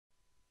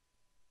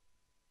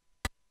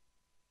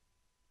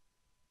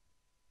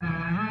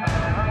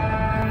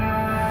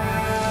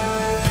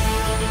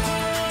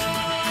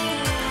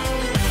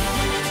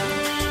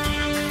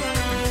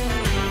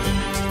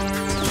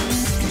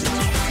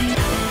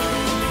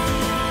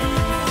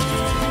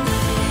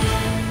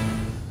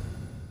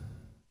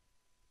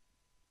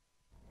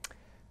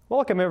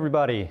Welcome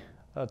everybody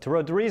to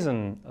Road to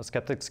Reason, A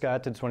Skeptic's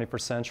Guide to the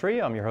 21st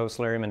Century. I'm your host,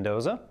 Larry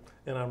Mendoza.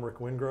 And I'm Rick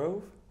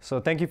Wingrove. So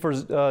thank you for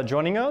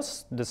joining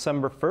us,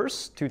 December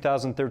 1st,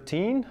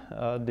 2013.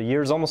 The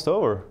year's almost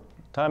over.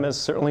 Time has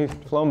certainly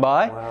flown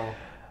by.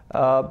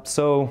 Wow.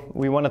 So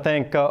we want to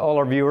thank all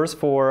our viewers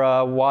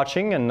for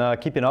watching and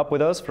keeping up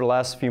with us for the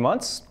last few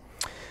months.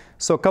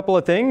 So a couple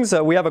of things.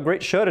 We have a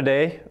great show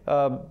today.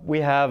 We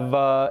have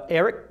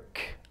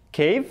Erick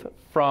Cave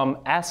from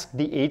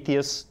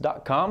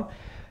atheist.com.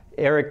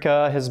 Erick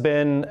has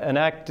been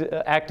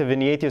active in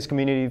the atheist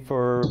community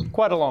for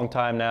quite a long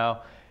time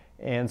now.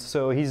 And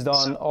so he's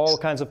done all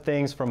kinds of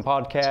things from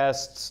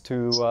podcasts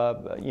to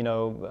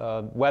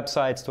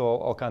websites to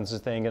all kinds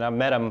of things. And I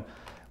met him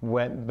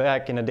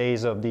back in the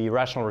days of the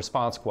Rational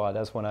Response Squad.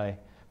 That's when I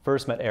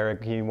first met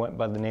Erick. He went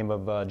by the name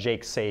of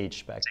Jake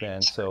Sage back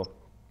then. So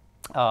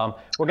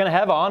we're going to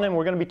have on, and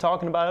we're going to be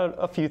talking about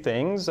a few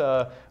things.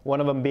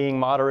 One of them being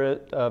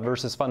moderate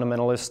versus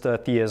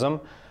fundamentalist theism,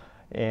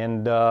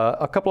 and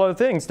a couple other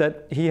things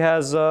that he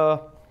has. I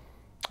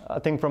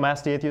think from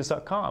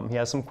atheist.com. He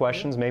has some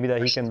questions maybe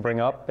that he can bring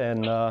up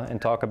and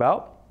talk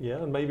about. Yeah,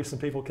 and maybe some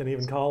people can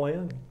even call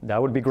in.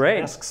 That would be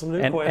great. Ask some new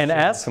questions. And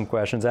ask some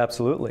questions,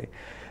 absolutely.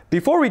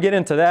 Before we get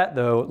into that,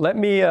 though, let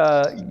me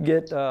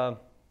get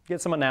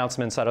some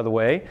announcements out of the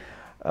way.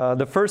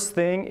 The first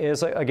thing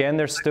is, again,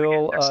 there's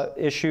still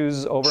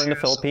issues over in the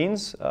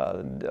Philippines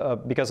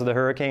because of the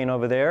hurricane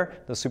over there,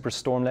 the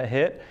superstorm that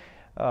hit.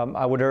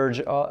 I would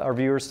urge our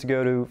viewers to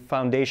go to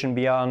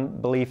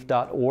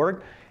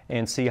foundationbeyondbelief.org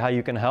and see how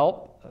you can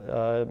help.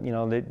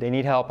 They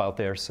need help out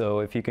there. So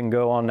if you can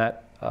go on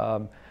that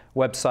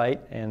website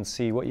and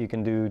see what you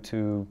can do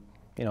to,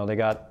 they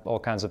got all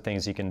kinds of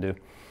things you can do.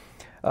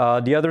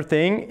 The other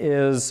thing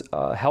is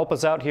help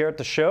us out here at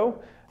the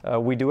show.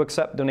 We do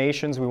accept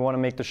donations. We want to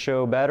make the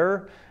show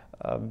better.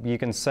 You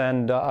can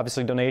send,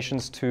 obviously,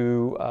 donations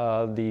to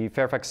the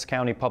Fairfax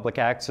County Public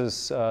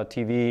Access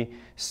TV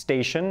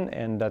station,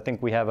 and I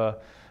think we have a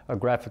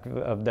graphic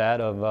of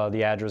that, of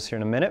the address here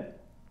in a minute.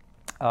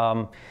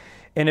 And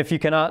if you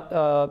cannot,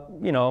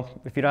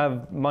 if you don't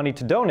have money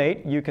to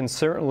donate, you can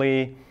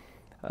certainly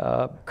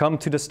come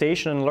to the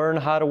station and learn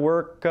how to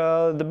work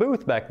the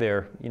booth back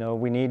there.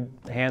 We need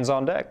hands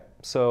on deck.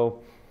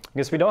 So I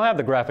guess we don't have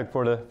the graphic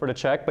for the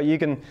check, but you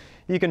can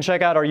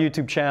check out our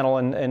YouTube channel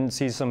and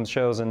see some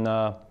shows and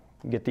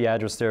get the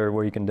address there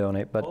where you can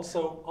donate. But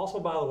also,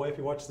 by the way, if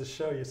you watch this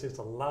show, you see it's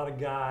a lot of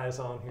guys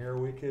on here.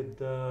 We could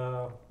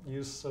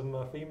use some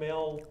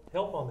female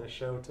help on this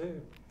show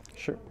too.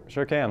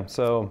 Sure can.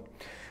 So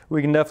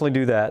we can definitely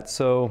do that.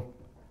 So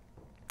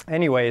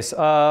anyways,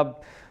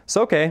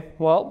 okay.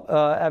 Well,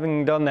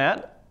 having done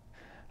that,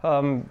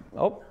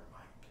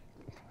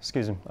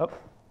 excuse me. Oh,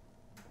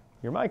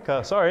 your mic.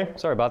 Sorry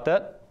about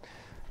that.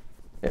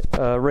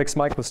 Rick's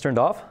mic was turned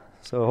off.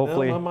 So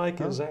hopefully. No, my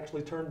mic is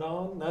actually turned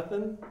on.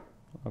 Nothing.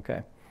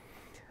 Okay.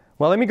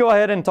 Well, let me go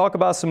ahead and talk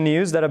about some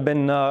news that have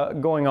been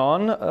going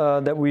on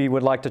that we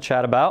would like to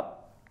chat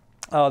about.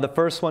 The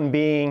first one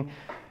being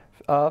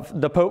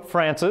the Pope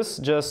Francis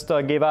just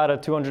gave out a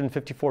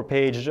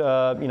 254-page,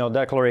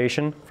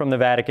 declaration from the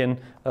Vatican,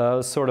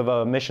 sort of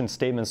a mission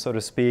statement, so to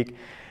speak.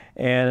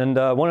 And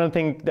one of the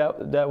things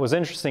that was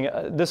interesting,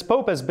 this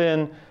Pope has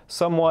been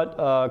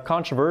somewhat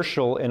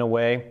controversial in a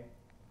way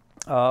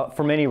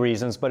for many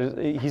reasons, but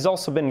he's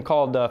also been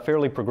called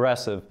fairly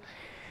progressive.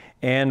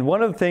 And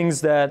one of the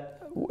things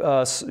that,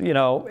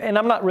 and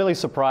I'm not really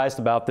surprised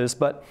about this,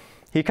 but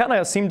he kind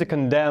of seemed to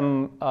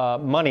condemn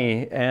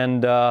money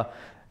and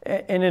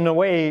in a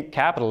way,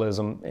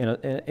 capitalism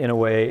in a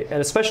way,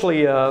 and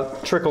especially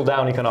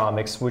trickle-down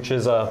economics, which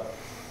is a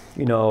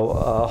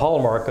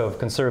hallmark of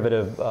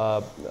conservative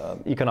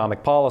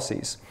economic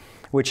policies,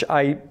 which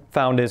I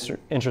found is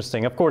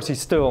interesting. Of course, he's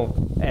still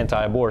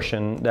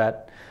anti-abortion.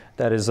 That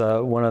is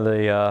one of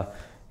the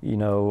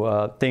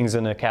things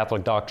in the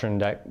Catholic doctrine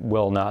that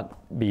will not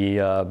be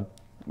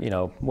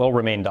will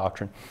remain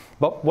doctrine.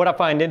 But what I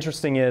find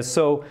interesting is,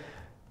 so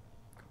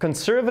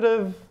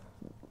conservative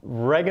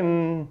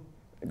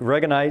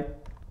Reaganite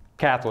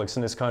Catholics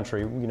in this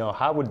country,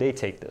 how would they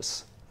take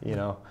this?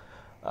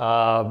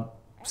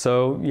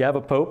 So you have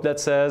a pope that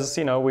says,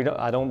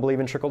 I don't believe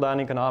in trickle-down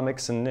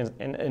economics and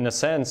in a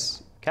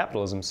sense,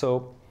 capitalism.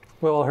 So,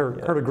 well, I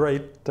heard a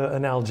great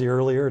analogy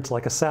earlier. It's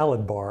like a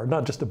salad bar,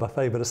 not just a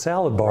buffet, but a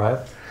salad bar.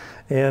 Right.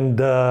 And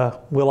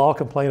we'll all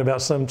complain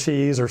about some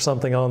cheese or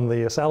something on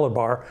the salad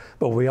bar,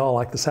 but we all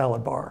like the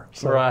salad bar.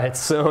 So. Right.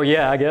 So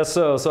yeah, I guess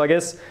so. So I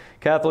guess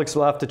Catholics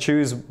will have to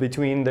choose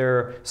between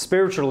their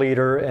spiritual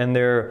leader and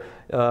their,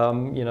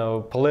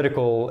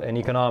 political and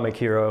economic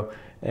hero.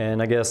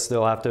 And I guess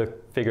they'll have to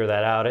figure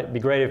that out. It'd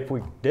be great if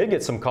we did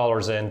get some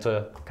callers in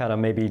to kind of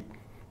maybe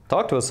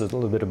talk to us a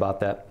little bit about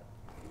that.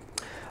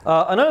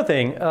 Another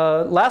thing,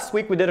 last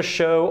week we did a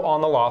show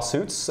on the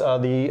lawsuits.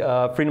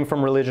 The Freedom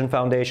from Religion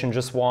Foundation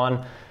just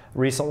won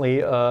recently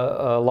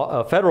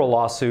a federal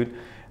lawsuit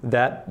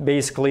that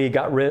basically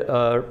got rid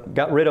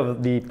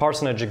of the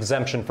parsonage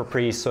exemption for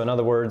priests. So in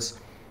other words,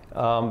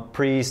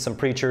 priests and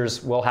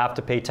preachers will have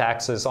to pay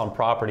taxes on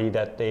property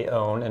that they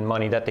own and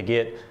money that they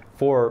get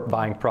for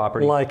buying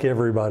property. Like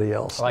everybody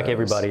else. Like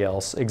everybody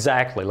else,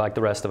 exactly, like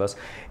the rest of us.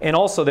 And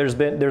also there's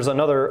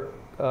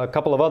a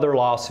couple of other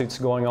lawsuits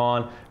going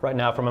on right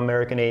now from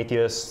American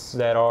atheists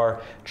that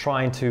are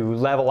trying to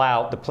level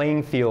out the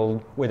playing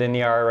field within the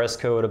IRS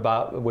code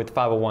with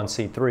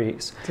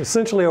 501c3s. It's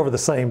essentially over the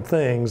same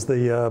things,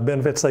 the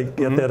benefits they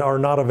get that are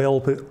not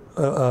available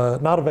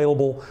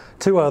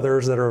to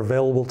others, that are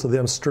available to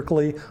them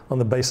strictly on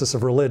the basis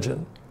of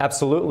religion.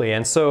 Absolutely.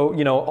 And so,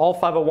 all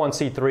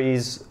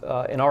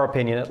 501c3s, in our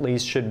opinion at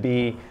least, should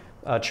be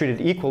treated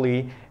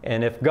equally,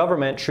 and if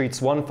government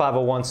treats one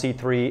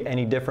 501c3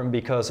 any different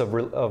because of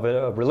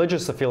a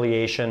religious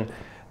affiliation,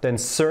 then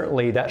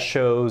certainly that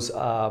shows,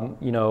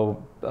 what's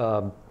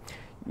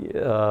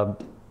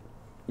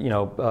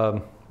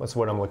the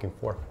word I'm looking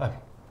for? I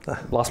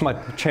lost my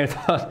train of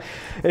thought.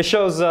 It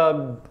shows.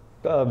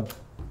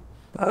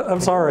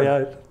 I'm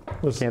sorry,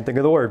 can't think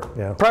of the word.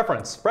 Yeah.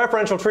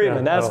 Preferential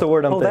treatment. Yeah. That's the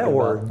word I'm thinking that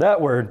word. about. That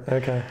word.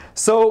 Okay.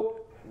 So,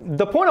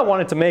 the point I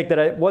wanted to make that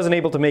I wasn't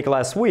able to make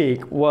last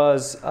week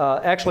was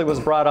actually was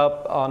brought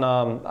up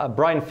on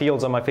Brian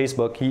Fields on my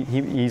Facebook.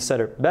 He said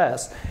it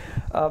best.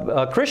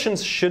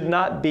 Christians should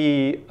not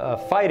be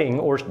fighting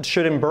or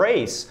should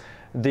embrace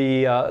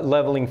the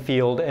leveling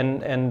field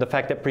and the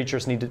fact that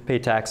preachers need to pay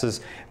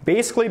taxes,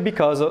 basically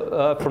because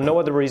for no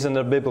other reason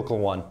than a biblical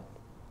one.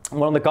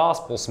 One of the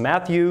Gospels,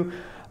 Matthew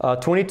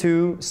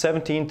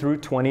 22:17 through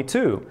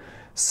 22.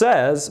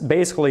 Says,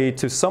 basically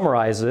to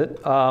summarize it,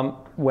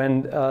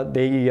 when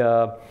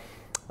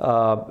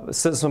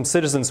some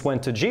citizens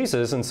went to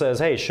Jesus and says,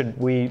 hey, should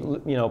we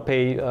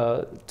pay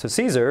to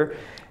Caesar?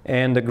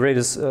 And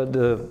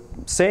the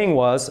saying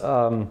was,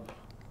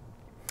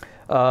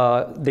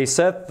 they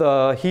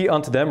said he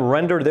unto them,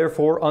 render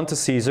therefore unto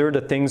Caesar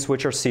the things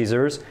which are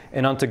Caesar's,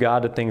 and unto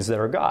God the things that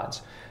are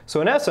God's. So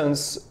in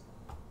essence,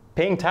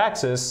 paying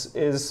taxes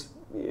is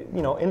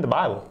in the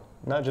Bible,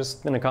 not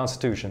just in the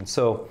Constitution.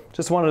 So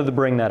just wanted to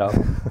bring that up.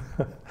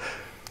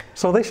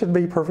 So they should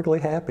be perfectly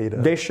happy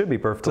They should be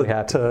perfectly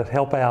happy to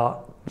help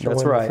out, showing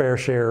That's right. a fair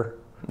share.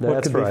 What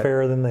That's could be right.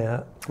 fairer than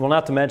that? Well,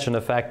 not to mention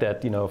the fact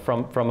that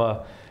from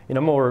a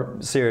more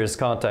serious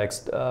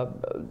context,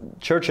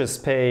 churches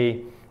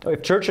pay.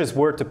 If churches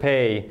were to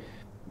pay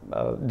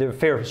their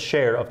fair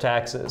share of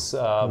taxes,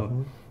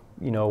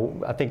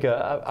 I think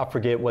I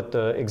forget what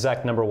the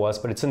exact number was,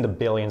 but it's in the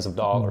billions of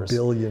dollars.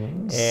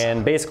 Billions.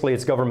 And basically,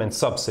 it's government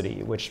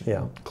subsidy, which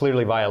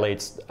clearly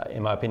violates,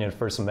 in my opinion, the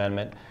First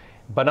Amendment.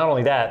 But not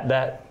only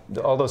that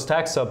all those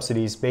tax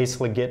subsidies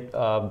basically get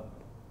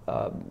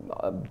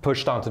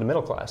pushed onto the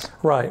middle class.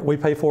 Right. We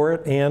pay for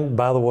it, and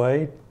by the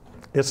way,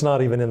 it's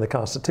not even in the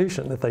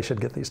Constitution that they should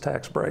get these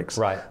tax breaks.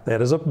 Right.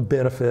 That is a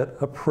benefit,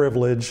 a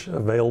privilege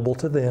available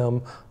to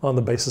them on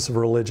the basis of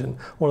religion.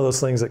 One of those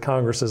things that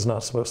Congress is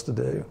not supposed to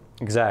do.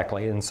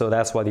 Exactly, and so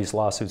that's why these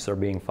lawsuits are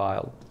being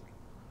filed.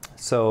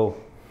 So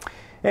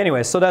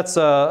anyway, so that's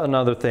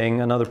another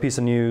thing, another piece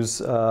of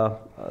news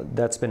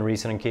that's been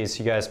recent in case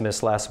you guys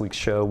missed last week's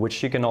show,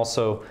 which you can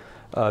also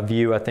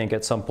view, I think,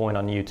 at some point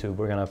on YouTube.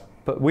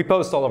 We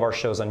post all of our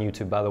shows on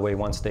YouTube, by the way,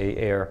 once they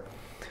air.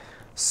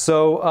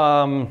 So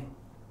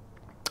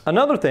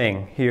another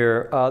thing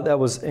here that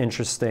was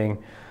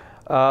interesting,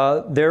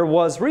 there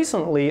was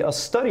recently a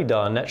study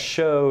done that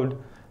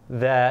showed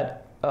that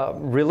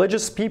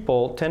religious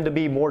people tend to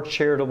be more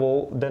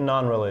charitable than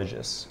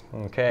non-religious,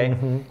 okay?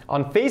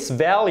 On face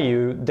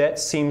value, that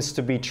seems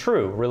to be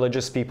true.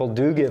 Religious people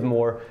do give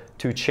more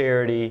to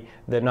charity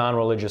than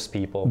non-religious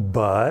people.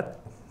 But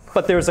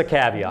there's a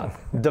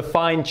caveat.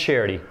 Define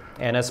charity.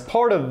 And as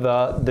part of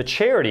the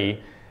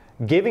charity,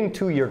 giving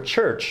to your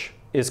church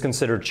is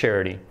considered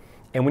charity.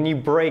 And when you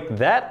break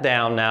that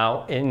down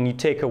now and you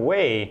take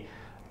away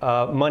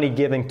money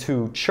given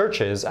to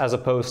churches as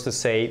opposed to,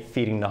 say,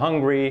 feeding the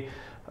hungry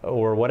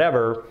or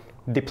whatever,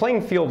 the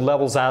playing field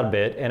levels out a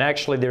bit, and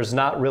actually there's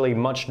not really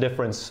much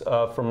difference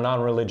from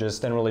non-religious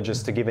than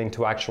religious to giving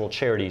to actual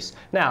charities.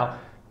 Now,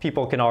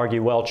 people can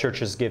argue, well,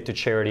 churches give to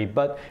charity,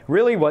 but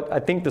really what I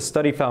think the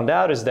study found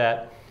out is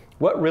that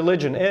what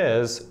religion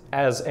is,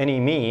 as any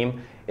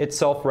meme, it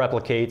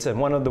self-replicates, and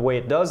one of the way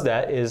it does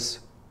that is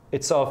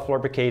it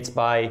self-replicates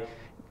by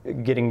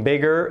getting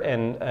bigger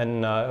and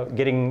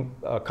getting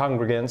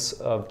congregants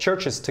of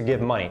churches to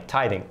give money,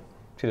 tithing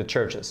to the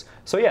churches.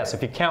 So yes,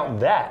 if you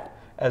count that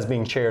as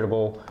being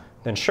charitable,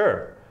 then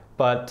sure.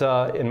 But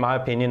in my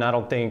opinion, I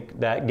don't think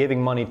that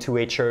giving money to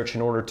a church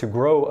in order to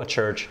grow a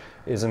church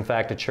is in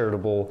fact a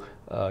charitable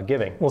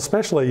giving. Well,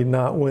 especially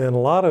not when a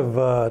lot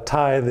of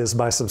tithe is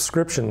by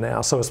subscription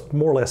now, so it's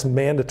more or less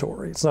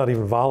mandatory. It's not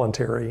even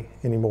voluntary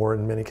anymore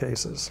in many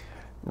cases.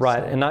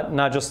 Right, and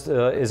not just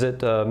is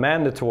it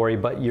mandatory,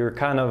 but you're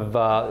kind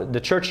of,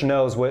 the church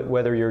knows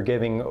whether you're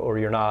giving or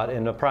you're not.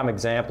 And a prime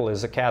example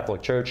is a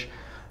Catholic church,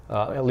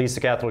 at least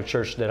the Catholic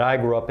church that I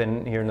grew up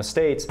in here in the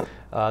States.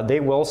 They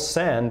will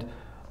send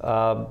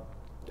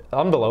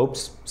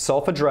envelopes,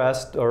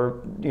 self-addressed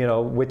or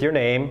with your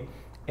name,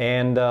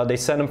 and they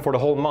send them for the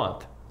whole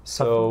month.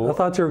 So I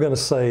thought you were going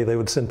to say they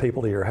would send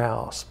people to your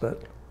house,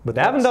 but they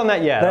haven't done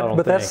that yet.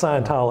 But that's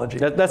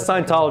Scientology. That's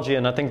Scientology,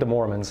 and I think the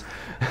Mormons.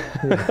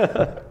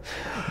 Yeah.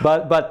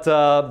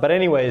 But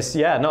anyways,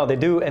 yeah, no, they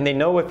do, and they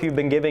know if you've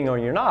been giving or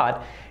you're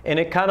not, and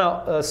it kind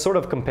of sort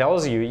of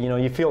compels you. You know,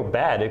 you feel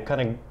bad. It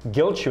kind of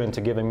guilts you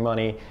into giving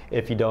money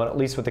if you don't. At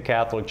least with the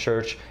Catholic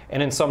Church,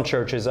 and in some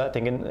churches, I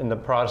think in the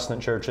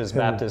Protestant churches,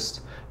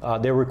 Baptist,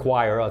 they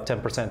require a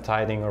 10%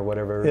 tithing or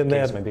whatever the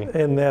case may be.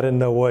 And that in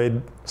no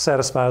way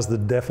satisfies the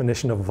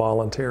definition of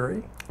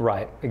voluntary.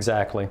 Right.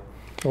 Exactly.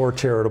 Or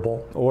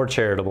charitable. Or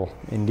charitable,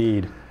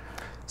 indeed.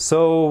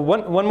 So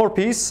one more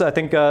piece, I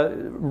think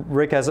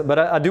Rick has it, but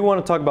I do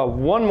want to talk about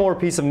one more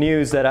piece of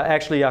news that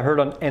I heard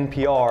on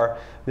NPR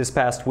this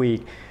past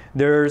week.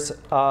 There's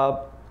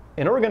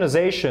an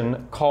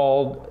organization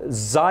called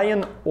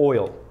Zion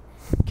Oil.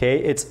 Okay,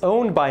 it's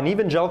owned by an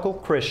evangelical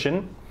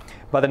Christian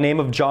by the name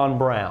of John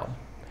Brown.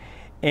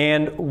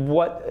 And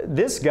what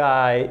this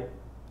guy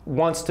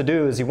wants to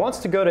do is he wants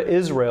to go to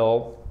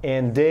Israel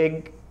and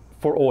dig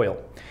for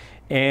oil.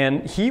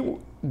 And he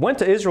went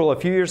to Israel a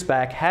few years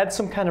back, had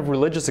some kind of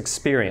religious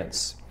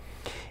experience.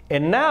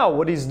 And now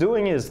what he's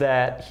doing is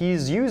that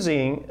he's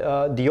using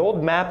the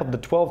old map of the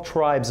 12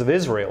 tribes of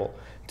Israel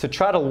to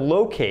try to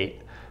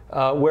locate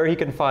where he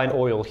can find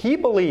oil. He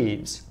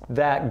believes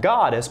that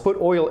God has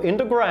put oil in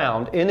the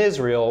ground in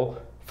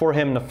Israel for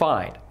him to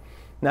find.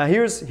 Now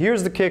here's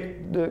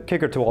the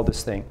kicker to all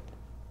this thing.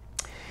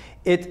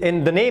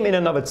 And the name in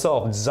and of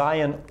itself,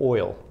 Zion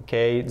Oil,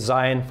 okay?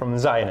 Zion from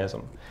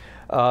Zionism.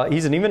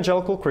 He's an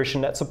evangelical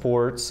Christian that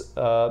supports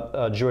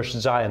Jewish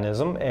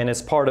Zionism and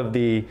is part of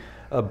the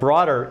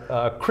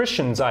broader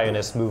Christian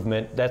Zionist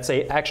movement. That's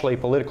actually a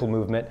political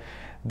movement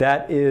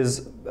that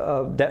is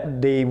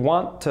that they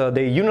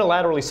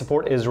unilaterally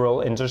support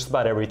Israel in just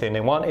about everything. They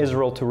want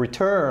Israel to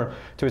return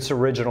to its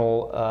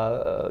original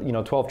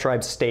 12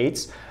 tribe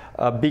states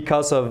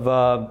because of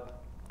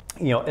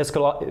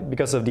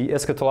because of the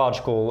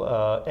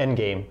eschatological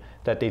endgame.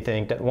 That they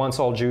think that once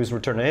all Jews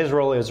return to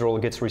Israel, Israel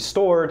gets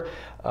restored,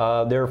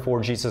 therefore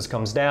Jesus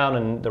comes down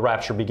and the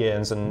rapture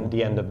begins and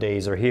the end of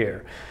days are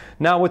here.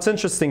 Now what's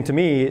interesting to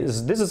me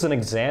is this is an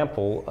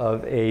example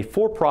of a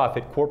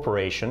for-profit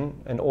corporation,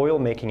 an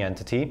oil-making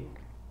entity,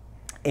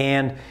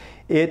 and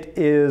it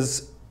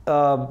is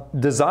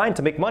designed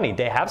to make money.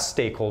 They have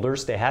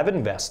stakeholders, they have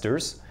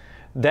investors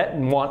that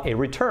want a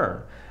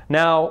return.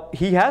 Now,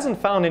 he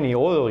hasn't found any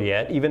oil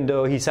yet, even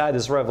though he's had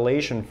this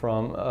revelation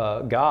from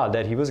God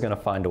that he was going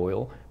to find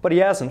oil, but he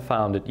hasn't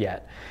found it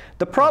yet.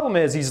 The problem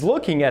is he's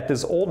looking at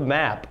this old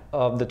map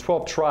of the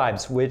 12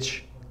 tribes,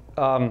 which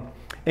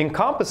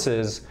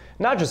encompasses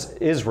not just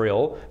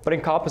Israel, but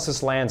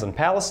encompasses lands in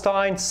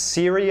Palestine,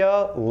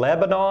 Syria,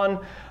 Lebanon,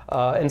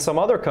 and some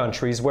other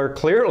countries where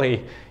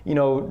clearly,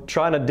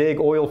 trying to dig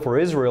oil for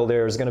Israel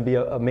there is going to be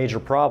a major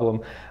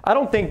problem. I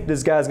don't think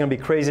this guy's going to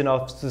be crazy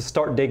enough to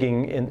start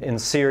digging in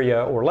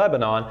Syria or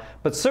Lebanon,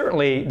 but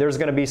certainly there's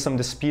going to be some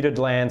disputed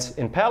lands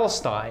in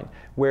Palestine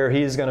where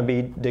he's going to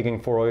be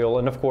digging for oil.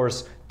 And of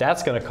course,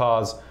 that's going to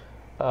cause,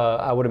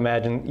 I would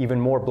imagine, even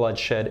more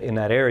bloodshed in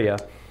that area.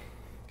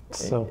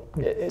 So,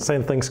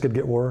 saying things could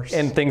get worse.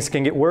 And things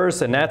can get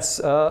worse, and that's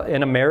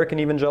an American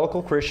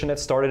evangelical Christian that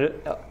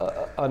started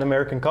an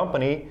American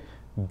company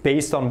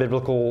based on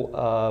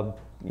biblical,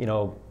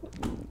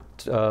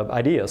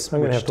 ideas.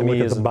 I'm going to have to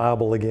look at the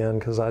Bible again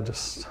because I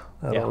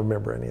don't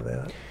remember any of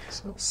that.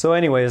 So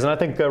anyways, and I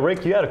think,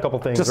 Rick, you had a couple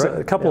things, just right?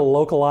 a couple of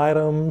local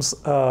items.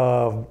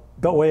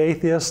 Beltway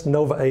Atheists,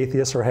 Nova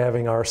Atheists are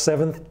having our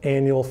 7th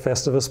annual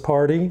Festivus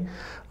party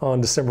on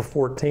December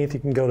 14th. You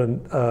can go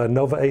to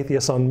Nova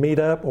Atheists on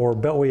Meetup or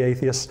Beltway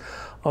Atheists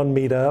on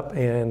Meetup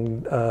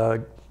and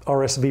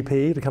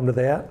RSVP to come to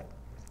that.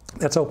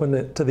 That's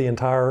open to the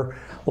entire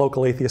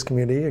local atheist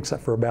community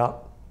except for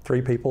about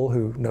 3 people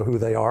who know who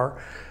they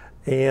are.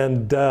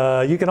 And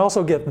you can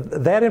also get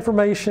that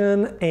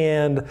information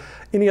and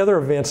any other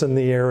events in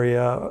the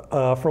area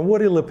from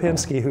Woody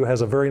Lipinski, who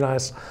has a very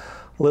nice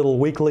little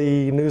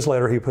weekly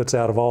newsletter he puts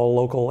out of all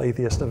local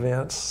atheist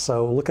events.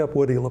 So look up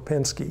Woody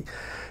Lipinski.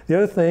 The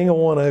other thing, I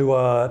want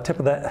to tip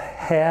of that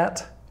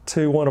hat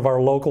to one of our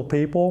local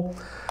people.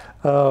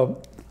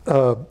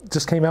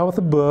 Just came out with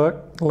a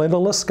book. Linda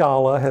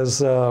LaScala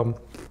has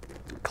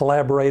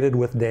collaborated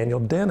with Daniel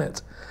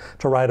Dennett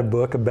to write a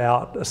book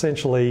about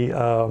essentially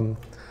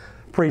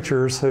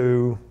preachers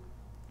who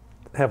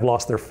have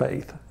lost their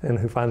faith and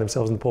who find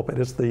themselves in the pulpit.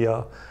 It's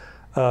the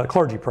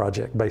Clergy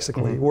Project,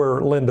 basically,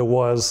 where Linda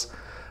was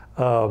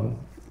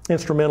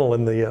instrumental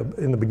in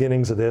the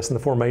beginnings of this and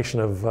the formation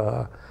of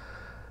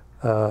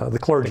the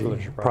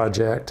Clergy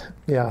Project.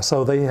 Yeah,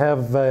 so they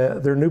have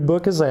their new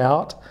book is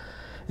out,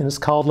 and it's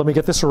called, let me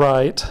get this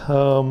right,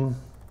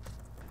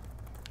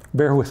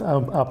 bear with, I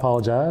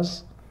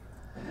apologize.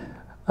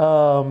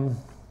 Caught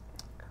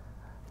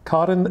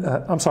in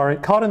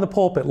the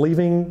Pulpit,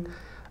 Leaving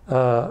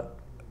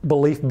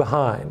Belief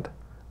Behind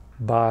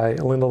by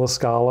Linda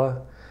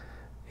LaScala.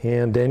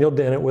 and Daniel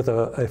Dennett with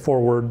a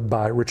foreword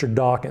by Richard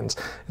Dawkins.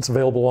 It's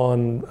available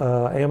on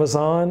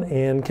Amazon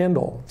and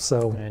Kindle.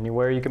 So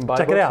anywhere you can buy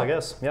check books, it out. I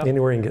guess. Yeah.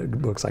 Anywhere you can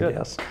get books, I Good.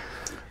 guess.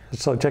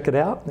 So check it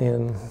out,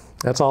 and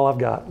that's all I've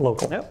got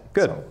local. Yep,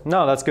 good. So.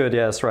 No, that's good.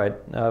 Yeah, that's right.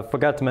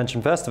 Forgot to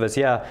mention Festivus.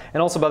 Yeah,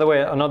 and also, by the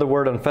way, another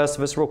word on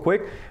Festivus real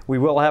quick. We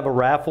will have a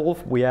raffle.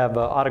 We have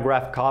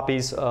autographed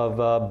copies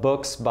of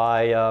books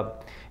by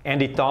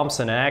Andy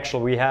Thompson. And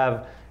actually, we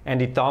have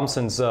Andy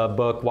Thompson's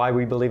book, Why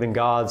We Believe in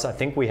Gods. I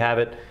think we have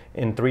it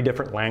in 3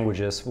 different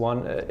languages.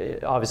 One,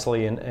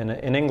 obviously,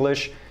 in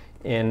English,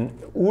 in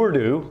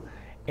Urdu,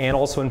 and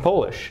also in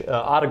Polish,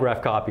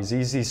 autograph copies.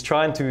 He's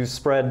trying to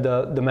spread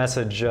the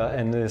message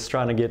and is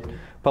trying to get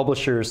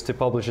publishers to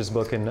publish his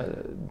book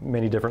in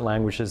many different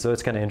languages, so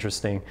it's kind of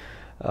interesting.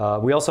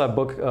 We also have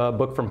a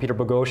book from Peter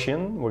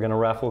Boghossian. We're going to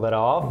raffle that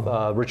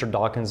off. Richard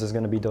Dawkins is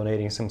going to be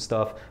donating some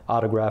stuff,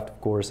 autographed, of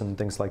course, and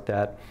things like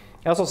that.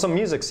 Also some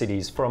music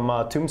CDs from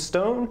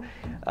Tombstone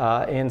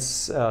and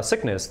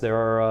Sickness. There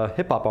are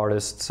hip-hop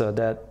artists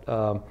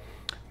that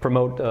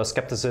promote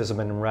skepticism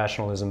and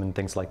rationalism and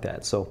things like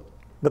that. So.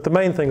 But the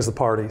main thing's the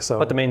party.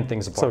 But the main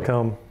thing's the party. So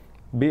come.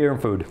 Beer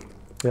and food.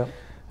 Yeah.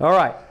 All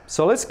right.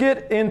 So let's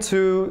get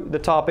into the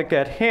topic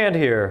at hand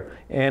here.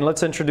 And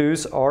let's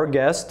introduce our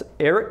guest,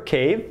 Erick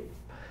Cave.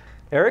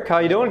 Erick, how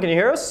you doing? Can you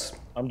hear us?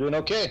 I'm doing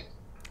okay.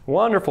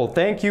 Wonderful.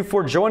 Thank you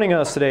for joining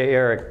us today,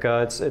 Erick.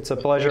 It's a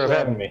pleasure of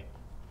having me.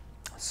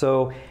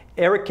 So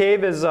Erick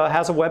Cave has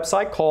a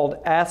website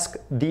called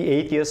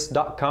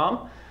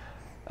asktheatheist.com.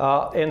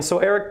 And so,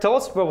 Erick, tell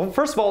us, well,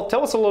 first of all,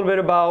 tell us a little bit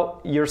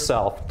about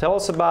yourself. Tell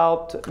us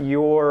about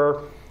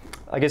your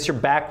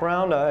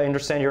background. I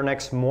understand you're an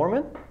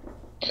ex-Mormon.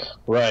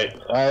 Right.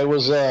 I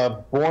was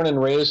born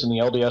and raised in the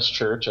LDS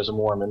Church as a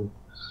Mormon.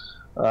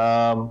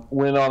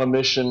 Went on a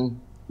mission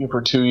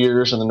for 2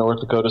 years in the North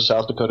Dakota,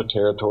 South Dakota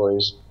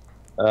territories.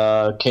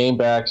 Came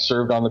back,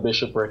 served on the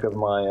bishopric of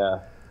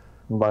my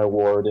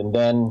ward, and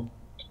then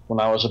when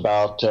I was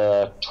about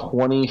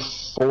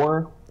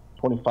 24,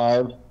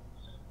 25,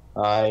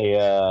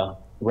 I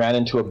ran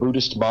into a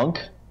Buddhist monk,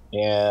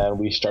 and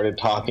we started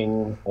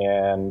talking,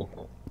 and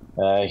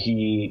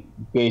he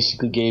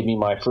basically gave me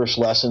my first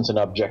lessons in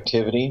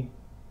objectivity.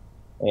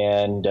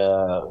 And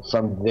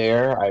from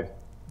there, it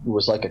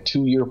was like a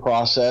 2-year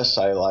process.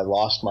 I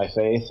lost my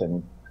faith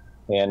and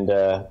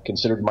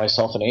considered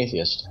myself an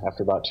atheist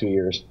after about 2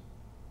 years.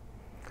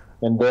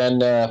 And then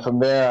from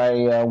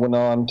there, I went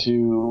on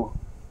to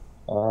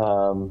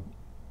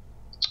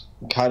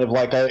kind of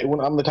like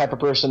I'm the type of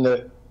person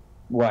that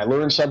when I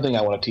learn something,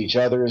 I want to teach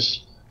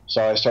others.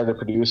 So I started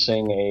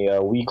producing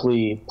a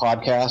weekly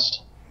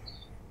podcast,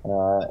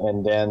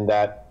 and then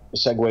that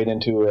segued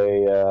into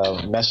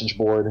a message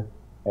board,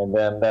 and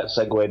then that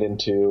segued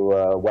into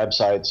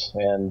websites.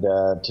 And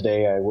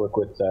today I work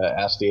with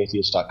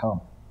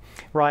asktheatheist.com.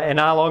 Right. And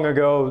how long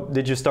ago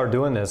did you start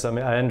doing this? I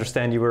mean, I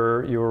understand you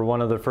were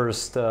one of the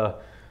first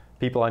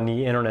people on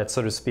the internet,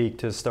 so to speak,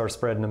 to start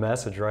spreading the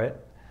message, right?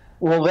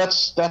 Well,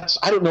 that's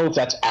I don't know if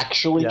that's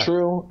actually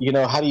true. You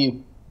know, how do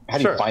you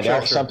find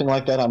out something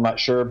like that? I'm not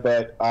sure,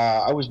 but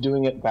I was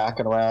doing it back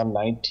in around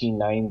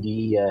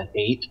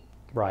 1998.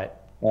 Right.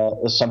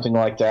 Something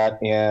like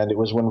that, and it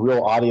was when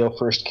Real Audio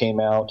first came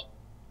out,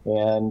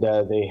 and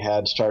they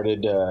had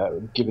started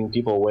giving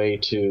people a way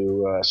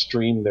to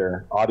stream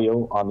their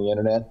audio on the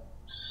internet.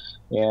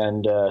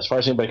 And as far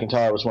as anybody can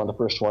tell, I was one of the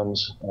first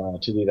ones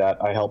to do that.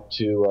 I helped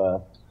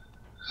to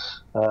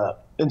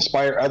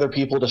inspire other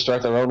people to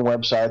start their own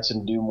websites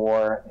and do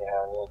more,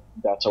 and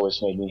that's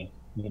always made me,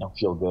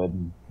 feel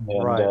good.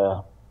 And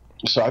right.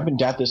 So I've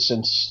been at this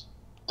since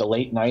the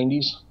late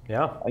 90s.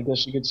 Yeah. I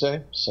guess you could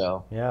say.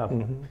 So. Yeah.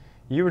 Mm-hmm.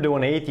 You were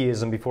doing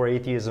atheism before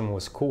atheism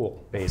was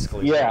cool,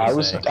 basically. Yeah, when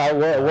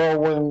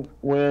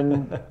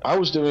I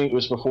was doing it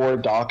was before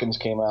Dawkins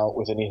came out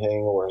with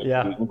anything, or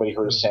anybody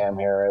heard of Sam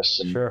Harris,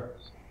 and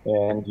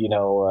and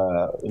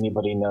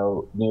anybody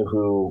knew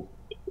who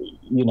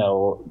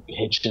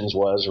Hitchens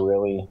was,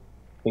 really,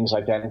 things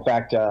like that. In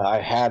fact, I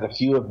had a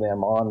few of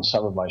them on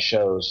some of my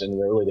shows in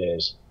the early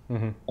days,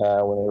 when they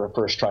were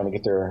first trying to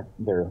get their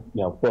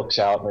books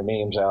out and their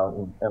names out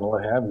and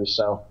what have you.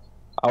 So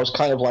I was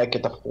kind of like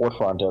at the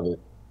forefront of it.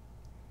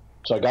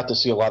 So I got to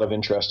see a lot of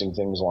interesting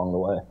things along the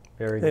way.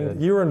 Very good.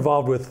 And you were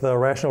involved with the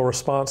Rational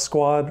Response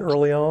Squad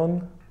early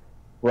on?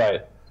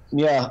 Right.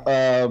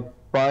 Yeah.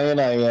 Brian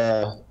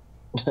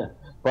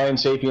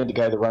Sapient, the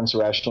guy that runs the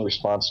Rational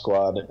Response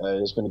Squad,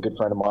 has been a good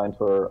friend of mine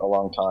for a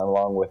long time,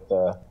 along with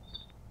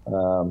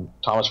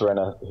Thomas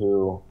Renna,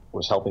 who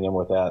was helping him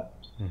with that.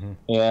 Mm-hmm.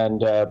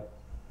 And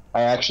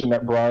I actually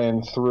met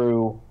Brian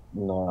through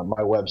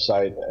my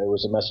website. It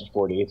was a message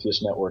board,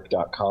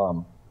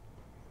 atheistnetwork.com,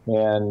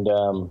 and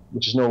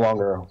which is no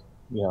longer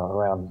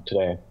around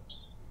today.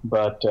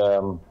 But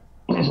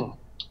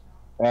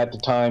at the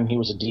time, he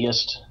was a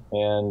deist,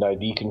 and I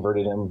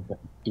deconverted him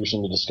through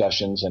some of the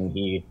discussions, and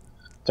he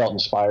felt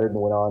inspired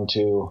and went on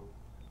to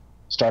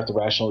start the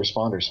Rational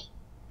Responders.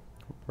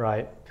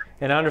 Right.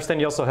 And I understand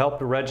you also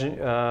helped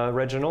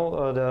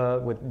Reginald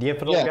with the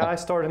Infidel guy,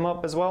 start him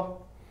up as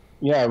well?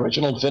 Yeah,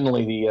 Reginald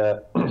Finley,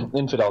 the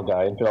infidel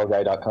guy,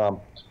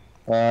 infidelguy.com.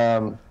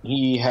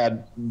 He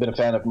had been a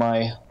fan of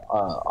my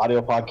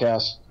audio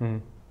podcast,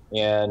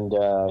 and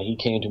he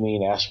came to me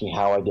and asked me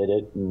how I did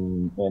it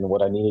and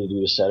what I needed to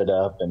do to set it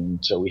up.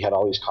 And so we had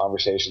all these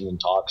conversations and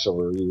talks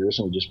over years,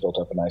 and we just built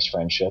up a nice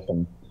friendship,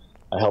 and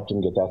I helped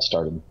him get that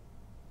started.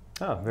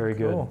 Oh, very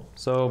good. Cool.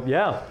 So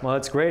yeah, well,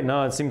 that's great.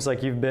 No, it seems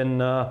like you've been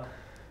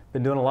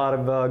doing a lot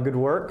of good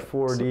work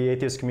for the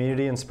atheist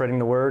community and spreading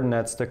the word, and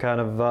that's the kind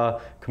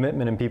of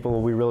commitment and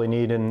people we really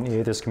need in the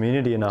atheist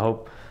community, and I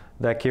hope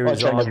that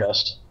carries on. I'll try my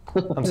best.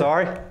 I'm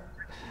sorry?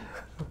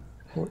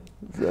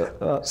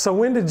 So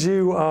when did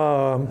you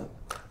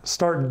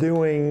start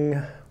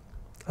doing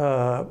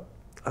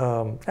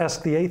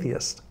Ask the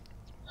Atheist?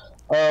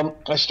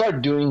 I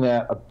started doing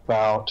that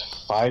about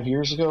 4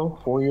 years ago,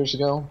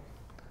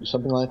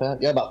 something like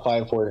that. Yeah, about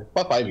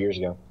 5 years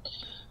ago.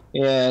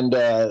 And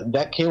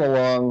that came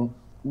along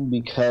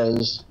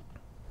because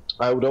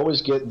I would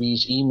always get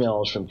these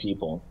emails from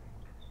people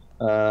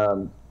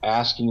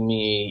asking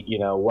me,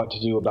 what to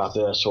do about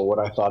this or what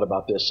I thought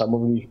about this. Some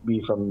would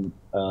be from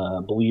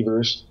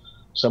believers,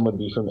 some would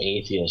be from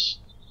atheists.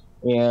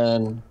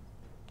 And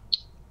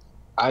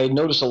I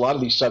noticed a lot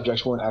of these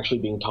subjects weren't actually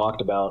being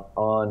talked about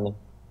on,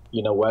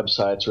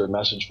 websites or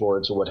message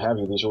boards or what have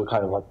you. These were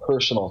kind of like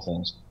personal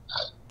things.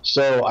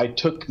 So I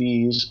took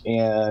these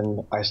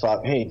and I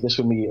thought, hey, this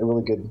would be a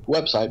really good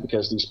website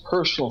because these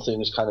personal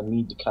things kind of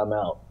need to come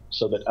out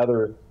so that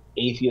other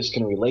atheists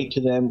can relate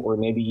to them, or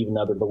maybe even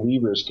other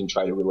believers can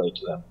try to relate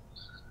to them.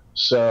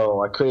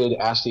 So I created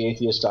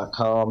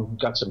atheist.com,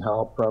 got some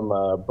help from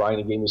Brian.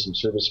 He gave me some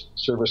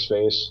server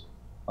space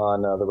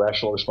on the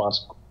Rational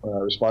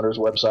Responders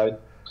website.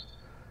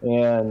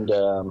 And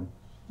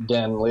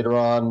then later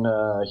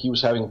on, he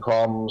was having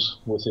problems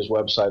with his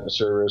website, the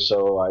server,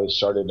 so I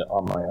started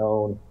on my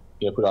own,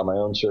 put it on my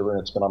own server,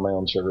 and it's been on my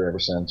own server ever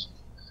since.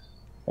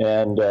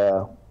 And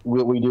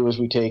what we do is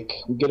we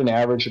get an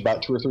average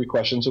about 2 or 3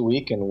 questions a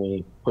week, and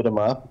we put them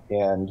up,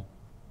 and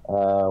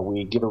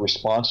we give a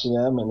response to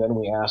them, and then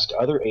we ask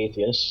other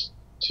atheists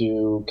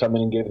to come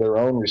in and give their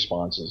own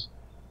responses,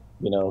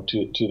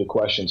 to the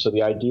question. So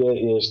the idea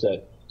is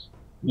that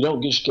you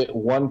don't just get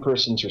one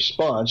person's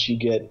response, you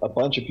get a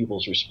bunch of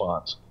people's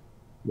response,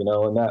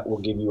 and that will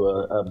give you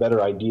a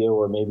better idea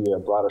or maybe a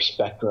broader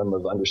spectrum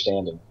of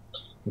understanding.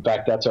 In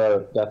fact, that's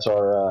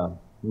our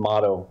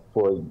motto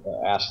for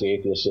Ask the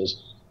Atheist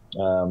is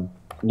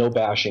no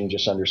bashing,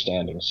 just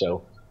understanding.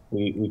 So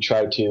we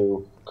try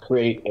to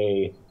create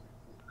a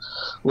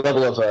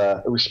level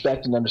of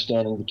respect and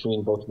understanding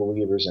between both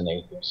believers and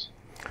atheists.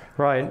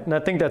 Right, and I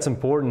think that's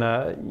important.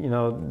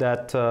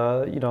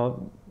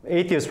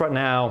 Atheists right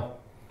now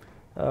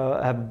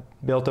have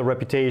built a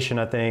reputation,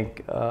 I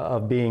think,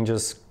 of being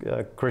just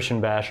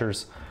Christian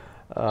bashers.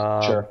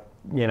 Sure.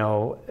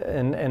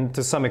 And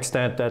to some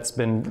extent that's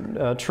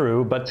been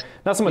true, but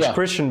not so much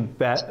Christian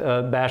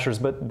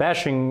bashers, but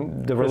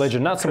bashing the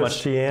religion, not so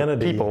much the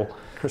people.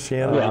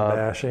 Christianity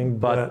bashing,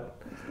 but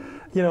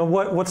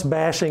what's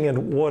bashing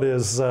and what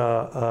is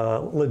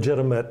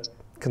legitimate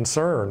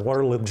concern? What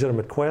are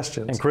legitimate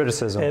questions? And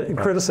criticism. And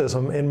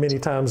criticism, and many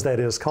times that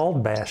is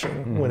called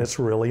bashing when it's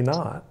really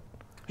not.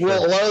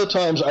 Well, a lot of the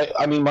times,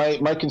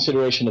 my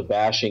consideration of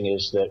bashing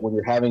is that when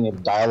you're having a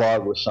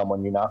dialogue with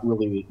someone, you're not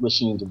really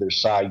listening to their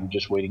side, you're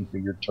just waiting for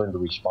your turn to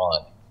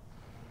respond.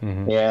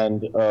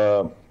 And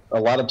a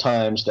lot of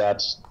times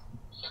that's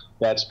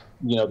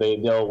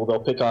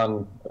they'll pick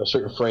on a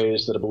certain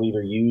phrase that a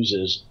believer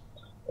uses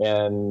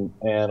and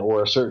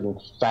or a certain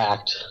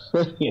fact,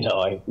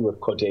 with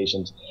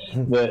quotations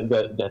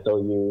that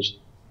they'll use.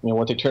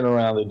 What they turn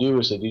around they do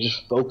is they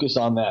just focus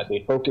on that.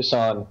 They focus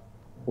on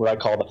what I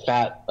call the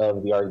fat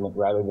of the argument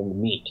rather than the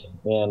meat.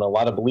 And a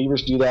lot of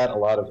believers do that, a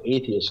lot of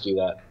atheists do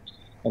that.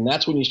 And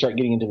that's when you start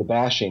getting into the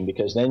bashing,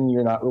 because then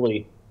you're not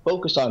really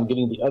focused on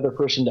getting the other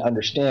person to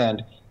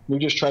understand. You're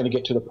just trying to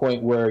get to the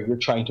point where you're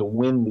trying to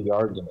win the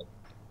argument.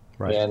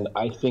 Right. And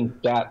I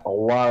think that a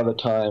lot of the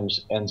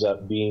times ends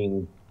up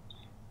being,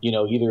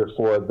 either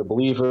for the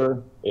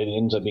believer, it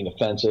ends up being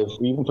offensive,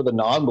 or even for the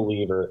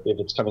non-believer,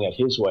 if it's coming at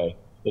his way,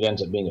 it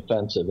ends up being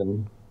offensive,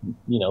 and,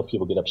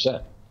 people get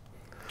upset.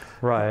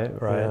 Right.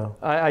 Yeah.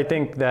 I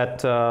think that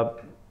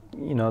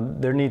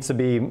there needs to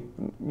be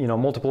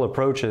multiple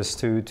approaches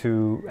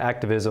to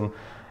activism.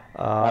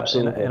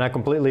 Absolutely. And I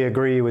completely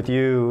agree with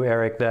you,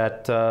 Eric,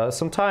 that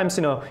sometimes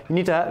you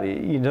need to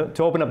have,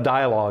 to open up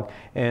dialogue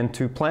and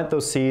to plant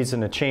those seeds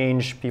and to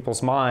change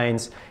people's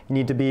minds. You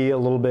need to be a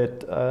little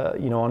bit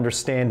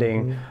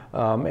understanding,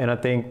 and I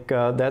think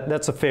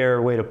that's a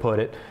fair way to put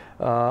it.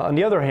 On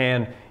the other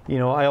hand,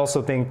 I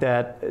also think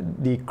that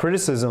the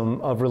criticism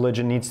of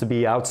religion needs to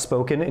be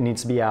outspoken. It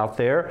needs to be out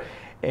there,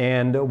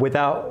 and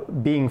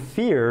without being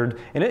feared.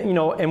 And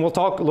and we'll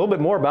talk a little bit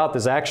more about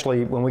this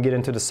actually when we get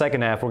into the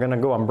second half. We're going to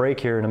go on break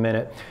here in a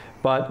minute,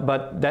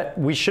 but that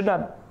we should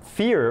not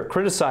fear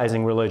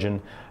criticizing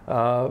religion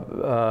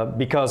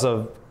because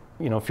of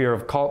fear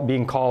of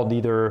being called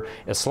either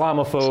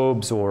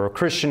Islamophobes or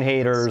Christian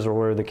haters or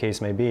whatever the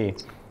case may be.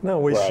 No,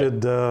 we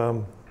should.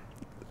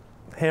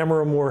 hammer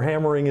them where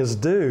hammering is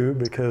due,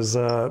 because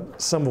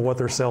some of what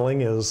they're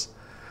selling is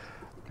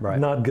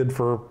not good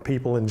for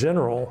people in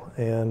general.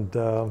 And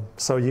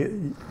so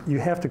you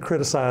have to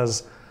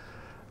criticize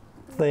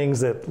things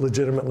that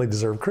legitimately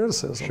deserve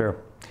criticism. Sure.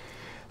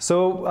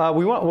 So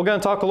we're going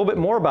to talk a little bit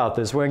more about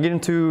this. We're going to get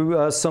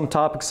into some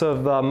topics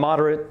of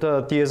moderate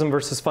theism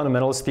versus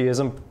fundamentalist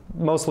theism,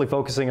 mostly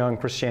focusing on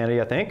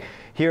Christianity, I think.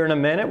 Here in a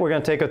minute, we're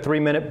going to take a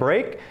 3-minute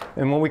break.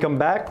 And when we come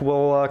back,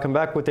 we'll come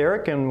back with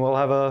Eric and we'll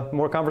have a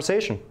more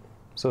conversation.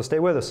 So stay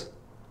with us.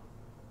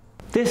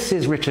 This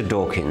is Richard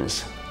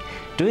Dawkins.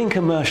 Doing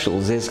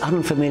commercials is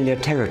unfamiliar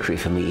territory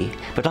for me,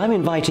 but I'm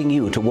inviting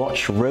you to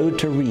watch Road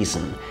to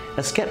Reason,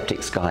 a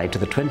skeptic's guide to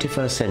the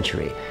 21st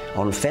century,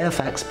 on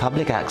Fairfax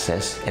Public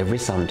Access every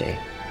Sunday.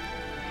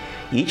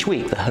 Each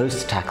week the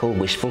hosts tackle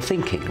wishful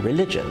thinking,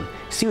 religion,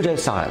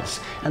 pseudoscience,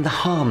 and the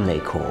harm they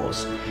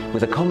cause,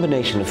 with a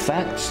combination of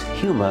facts,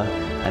 humor,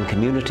 and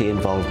community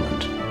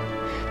involvement.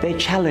 They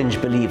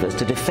challenge believers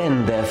to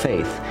defend their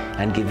faith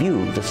and give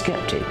you, the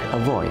skeptic, a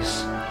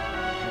voice.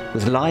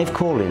 With live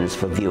call-ins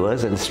for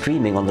viewers and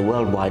streaming on the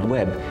World Wide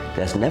Web,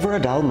 there's never a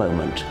dull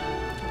moment.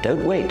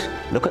 Don't wait.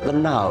 Look at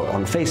them now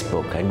on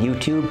Facebook and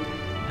YouTube,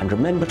 and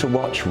remember to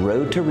watch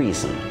Road to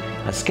Reason,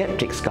 a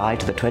skeptic's guide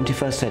to the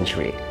 21st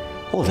century,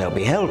 or there'll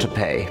be hell to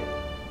pay.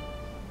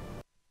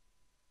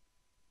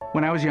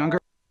 When I was younger,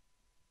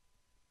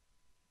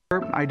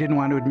 I didn't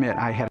want to admit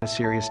I had a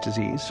serious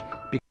disease.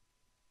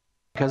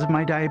 Because of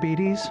my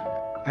diabetes,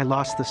 I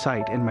lost the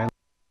sight in my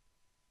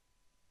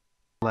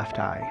left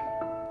eye.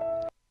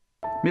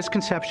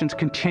 Misconceptions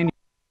continue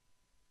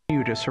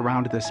to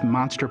surround this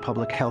monster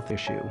public health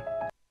issue.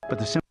 But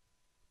the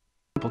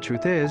simple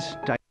truth is,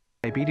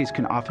 diabetes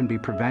can often be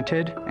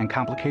prevented and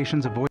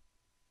complications avoided.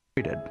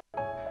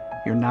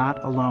 You're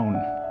not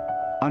alone.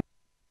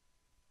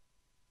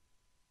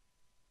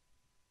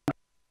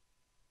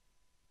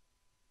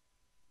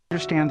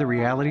 Understand the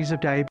realities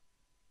of diabetes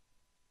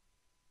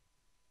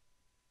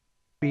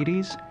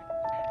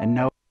and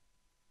know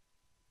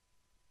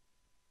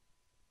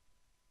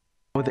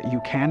that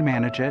you can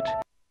manage it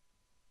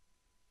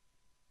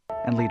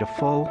and lead a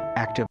full,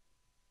 active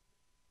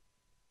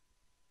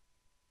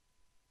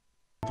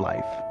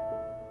life.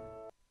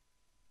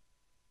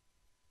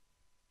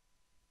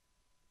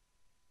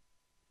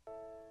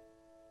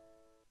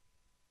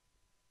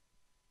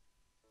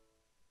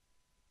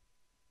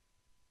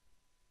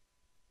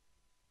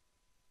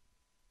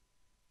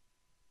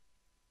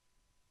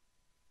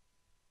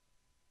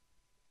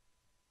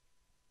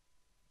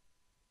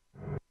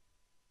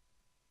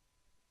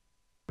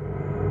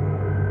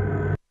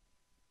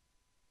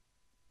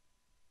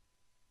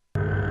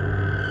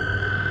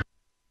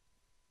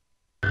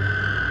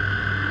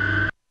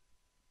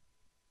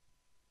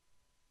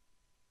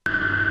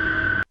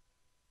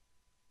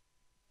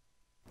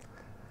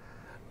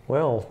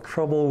 Well,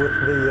 trouble with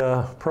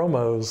the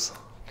promos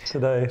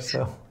today,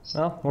 so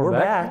well, we're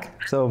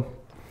back. So,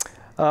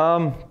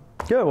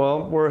 good.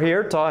 Well, we're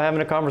here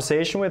having a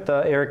conversation with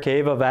Erick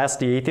Cave of Ask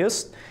the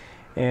Atheist,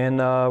 and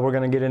we're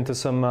going to get into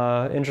some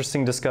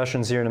interesting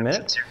discussions here in a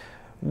minute.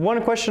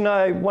 One question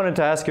I wanted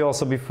to ask you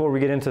also before we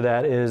get into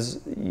that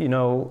is,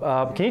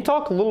 can you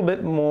talk a little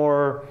bit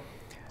more?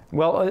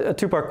 Well, a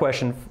two-part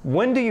question.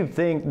 When do you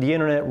think the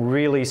internet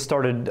really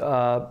started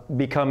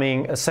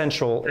becoming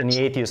essential in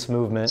the atheist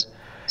movement?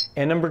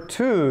 And number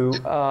two,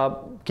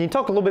 can you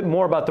talk a little bit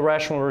more about the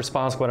rational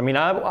response squad? I mean,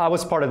 I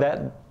was part of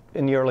that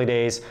in the early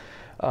days,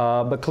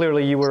 but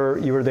clearly you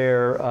were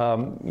there,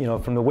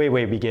 from the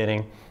way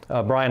beginning.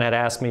 Brian had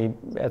asked me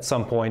at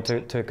some point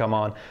to come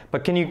on,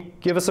 but can you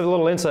give us a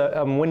little insight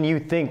on when you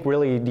think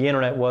really the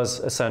internet was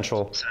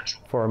essential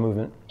for our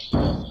movement?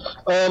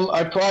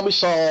 I probably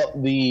saw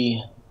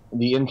the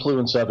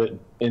influence of it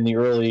in the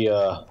early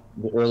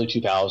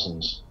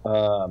 2000s.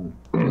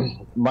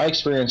 My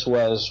experience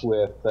was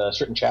with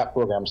certain chat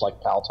programs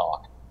like Pal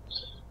Talk,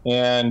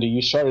 and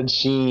you started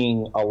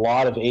seeing a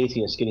lot of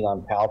atheists getting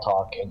on Pal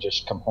Talk and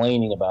just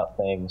complaining about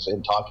things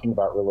and talking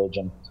about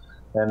religion,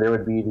 and there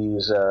would be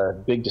these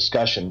big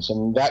discussions,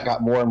 and that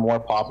got more and more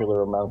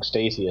popular amongst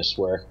atheists,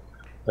 where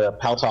the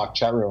Pal Talk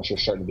chat rooms were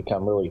starting to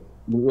become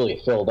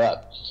really filled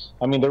up.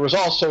 I mean, there was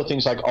also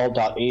things like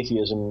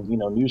alt.atheism,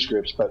 news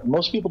groups, but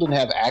most people didn't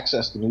have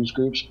access to news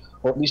groups,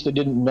 or at least they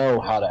didn't know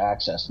how to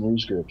access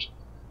news groups.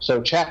 So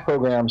chat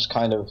programs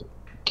kind of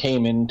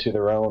came into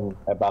their own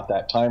about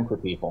that time for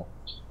people,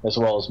 as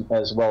well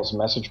as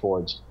message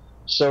boards.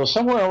 So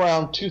somewhere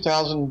around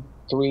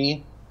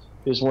 2003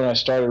 is when I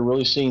started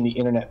really seeing the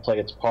internet play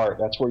its part.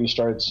 That's where you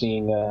started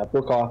seeing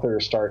book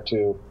authors start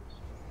to,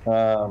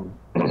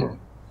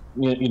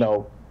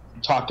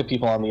 talk to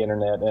people on the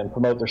internet and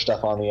promote their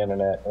stuff on the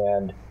internet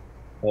and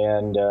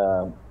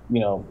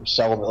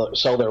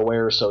sell their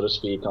wares, so to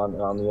speak,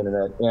 on the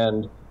internet.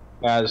 And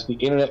as the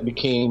internet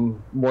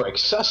became more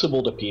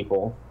accessible to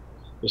people,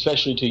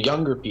 especially to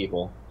younger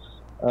people,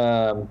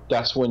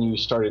 that's when you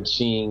started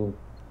seeing,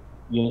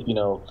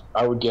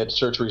 I would get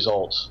search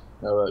results,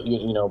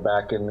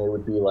 back, and it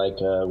would be like,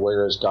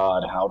 where is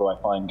God? How do I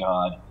find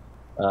God?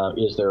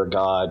 is there a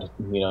God?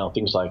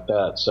 Things like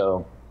that.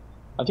 So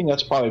I think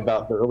that's probably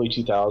about the early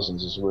 2000s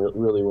is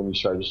really when we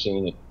started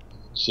seeing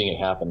it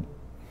happen.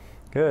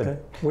 Good.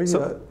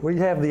 Okay. We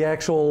have the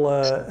actual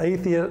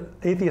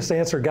atheist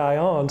answer guy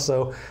on,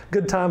 so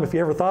good time if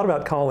you ever thought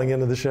about calling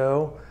into the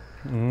show.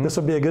 Mm-hmm. This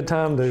would be a good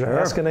time to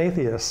ask an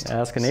atheist.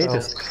 Ask an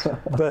atheist.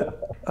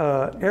 But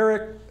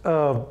Eric,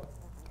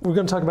 we're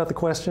going to talk about the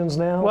questions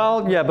now?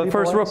 Well, yeah, but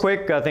first, real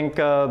quick, I think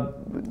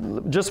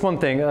just one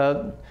thing.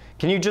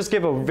 Can you just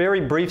give a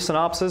very brief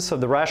synopsis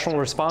of the Rational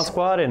Response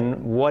Squad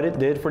and what it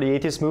did for the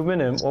atheist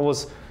movement, and what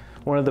was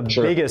one of the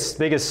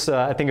biggest,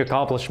 I think,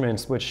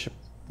 accomplishments, which,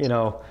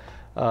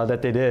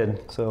 that they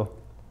did? So.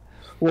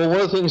 Well,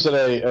 one of the things that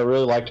I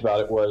really liked about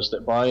it was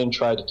that Brian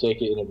tried to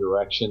take it in a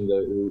direction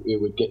that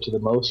it would get to the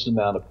most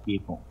amount of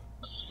people.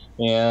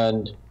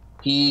 And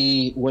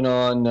he went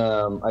on,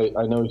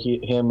 I know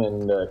him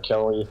and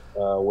Kelly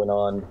went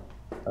on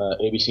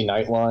ABC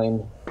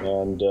Nightline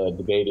and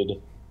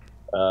debated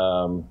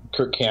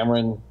Kirk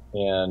Cameron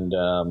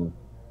and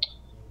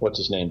what's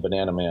his name,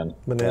 Banana Man.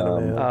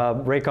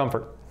 Ray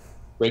Comfort.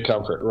 Ray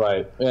Comfort,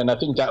 right. And I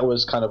think that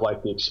was kind of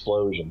like the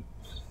explosion.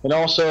 And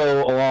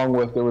also, along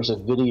with, there was a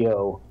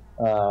video,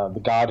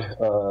 The God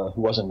Who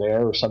Wasn't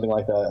There, or something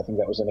like that. I think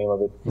that was the name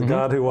of it. The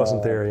God Who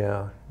Wasn't There,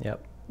 yeah.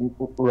 Yep.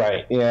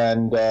 Right.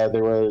 And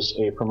there was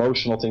a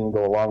promotional thing to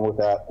go along with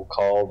that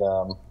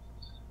called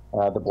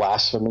the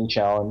Blasphemy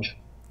Challenge.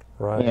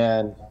 Right.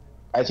 And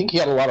I think he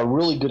had a lot of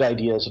really good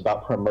ideas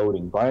about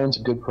promoting. Brian's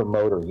a good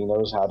promoter. He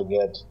knows how to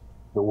get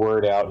the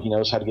word out. He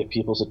knows how to get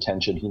people's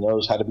attention. He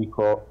knows how to be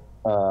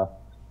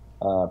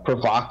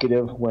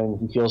provocative when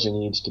he feels he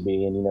needs to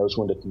be, and he knows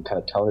when to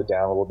kind of tone it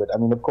down a little bit. I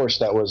mean, of course,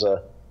 that was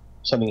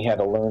something he had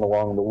to learn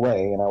along the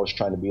way, and I was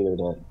trying to be there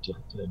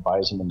to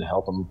advise him and to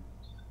help him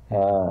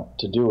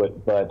to do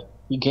it. But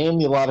he gained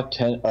me a lot of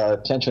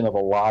attention of a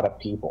lot of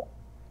people,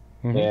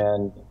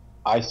 and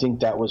I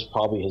think that was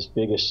probably his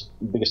biggest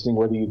thing.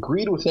 Whether you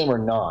agreed with him or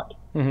not,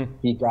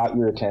 he got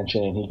your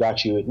attention, and he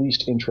got you at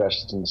least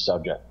interested in the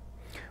subject.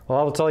 Well,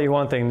 I will tell you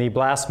one thing. The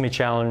Blasphemy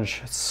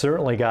Challenge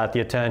certainly got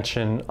the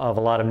attention of a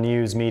lot of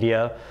news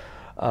media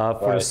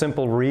for the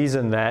simple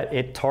reason that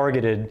it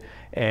targeted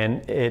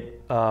and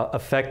it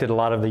affected a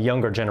lot of the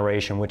younger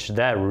generation, which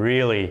that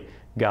really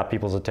got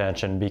people's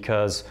attention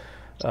because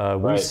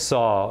we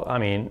saw, I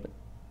mean,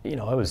 it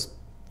was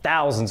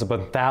thousands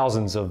upon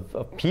thousands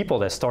of people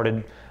that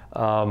started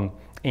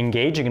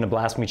engaging in the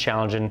Blasphemy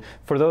Challenge. And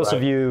for those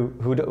of you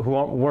who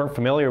weren't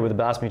familiar with the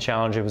Blasphemy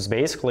Challenge, it was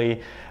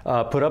basically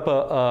put up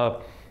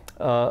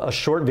a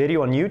short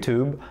video on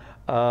YouTube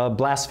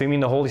blaspheming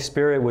the Holy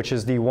Spirit, which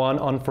is the one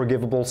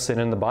unforgivable sin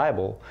in the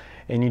Bible.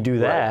 And you do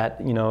that,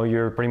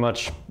 you're pretty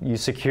much, you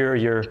secure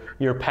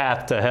your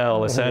path to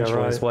hell,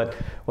 essentially, is what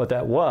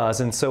that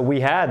was. And so we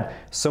had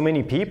so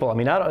many people. I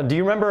mean, do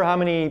you remember how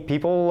many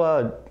people,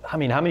 how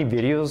many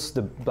videos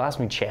the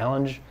Blasphemy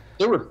Challenge?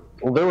 There were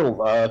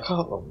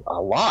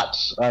a lot.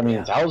 I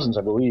mean, thousands,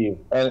 I believe.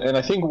 And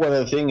I think one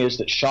of the things is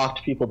that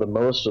shocked people the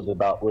most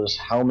was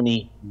how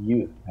many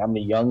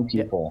young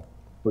people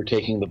were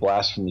taking the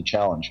Blasphemy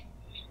Challenge.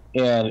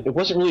 And it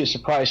wasn't really a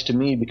surprise to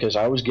me because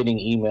I was getting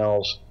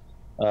emails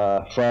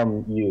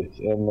from youth,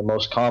 and the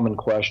most common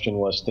question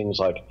was things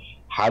like,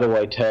 how do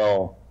I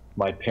tell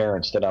my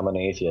parents that I'm an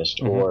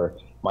atheist? Or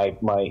I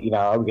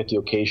would get the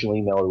occasional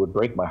email that would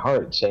break my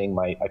heart saying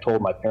I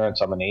told my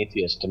parents I'm an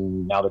atheist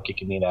and now they're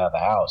kicking me out of the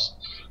house.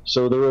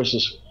 So there was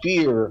this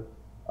fear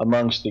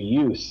amongst the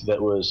youth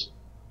that was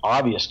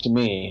obvious to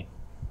me,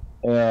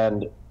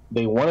 and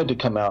they wanted to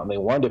come out and they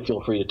wanted to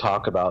feel free to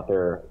talk about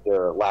their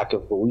lack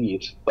of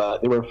belief,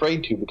 but they were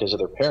afraid to because of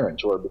their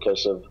parents or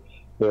because of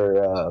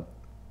their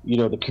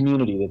the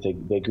community that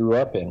they grew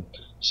up in.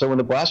 So when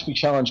the Blasphemy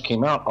Challenge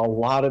came out, a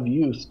lot of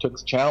youth took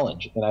the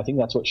challenge, and I think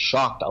that's what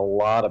shocked a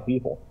lot of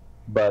people.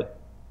 But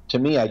to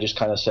me, I just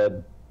kind of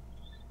said,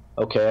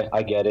 okay,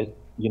 I get it.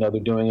 They're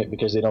doing it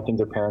because they don't think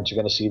their parents are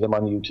going to see them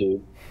on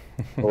YouTube,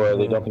 or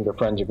they don't think their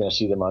friends are going to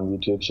see them on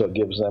YouTube, so it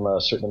gives them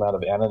a certain amount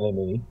of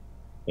anonymity,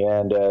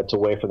 and it's a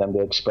way for them to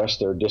express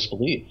their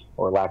disbelief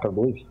or lack of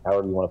belief,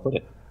 however you want to put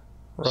it.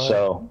 Right.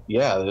 So,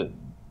 yeah,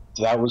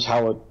 that was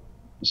how it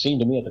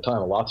seemed to me at the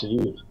time, lots of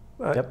youth.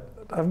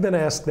 I've been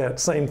asked that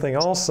same thing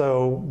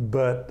also,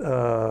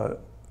 but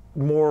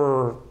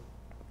more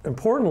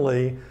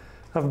importantly,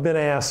 I've been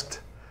asked,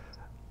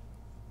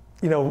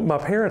 my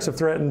parents have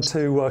threatened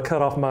to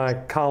cut off my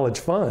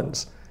college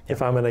funds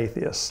if I'm an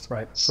atheist.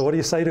 Right. So what do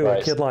you say to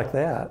a kid like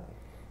that?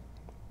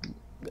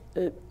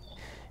 Yeah,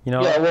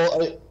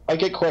 well, I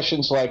get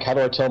questions like, how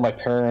do I tell my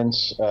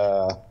parents?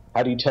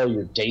 How do you tell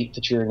your date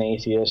that you're an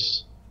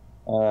atheist?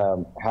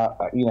 How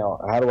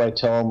do I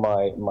tell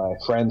my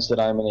friends that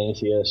I'm an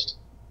atheist?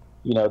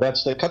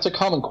 That's a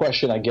common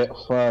question I get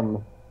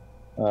from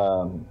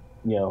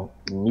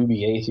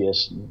newbie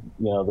atheists,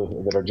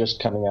 that are just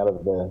coming out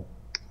of the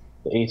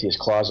atheist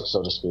closet,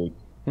 so to speak.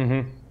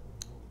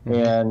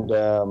 And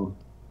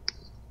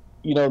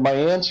my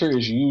answer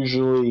is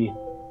usually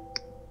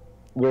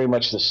very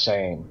much the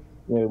same.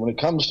 When it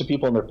comes to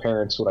people and their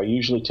parents, what I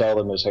usually tell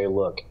them is, hey,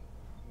 look,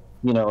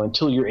 you know,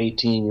 until you're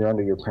 18, you're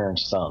under your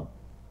parents' thumb.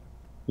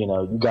 You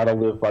know, you got to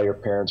live by your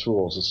parents'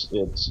 rules.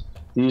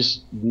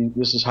 This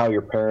is how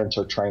your parents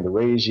are trying to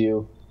raise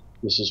you.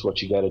 This is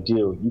what you got to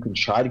do. You can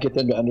try to get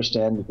them to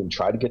understand. You can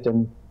try to get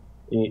them,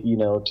 you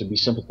know, to be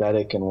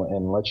sympathetic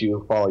and let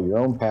you follow your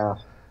own path.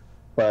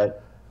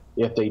 But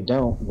if they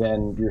don't,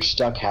 then you're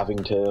stuck having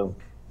to,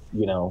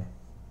 you know,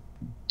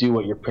 do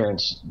what your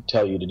parents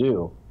tell you to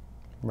do.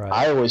 Right.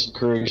 I always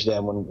encourage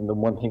them, when the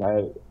one thing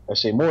I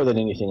say more than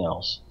anything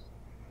else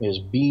is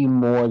be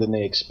more than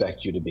they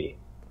expect you to be.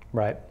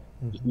 Right.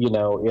 You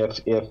know,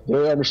 if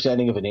their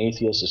understanding of an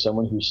atheist is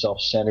someone who's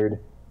self-centered,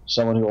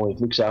 someone who only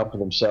looks out for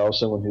themselves,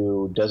 someone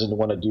who doesn't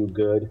want to do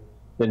good,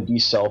 then be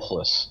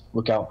selfless,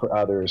 look out for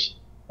others,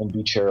 and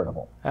be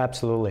charitable.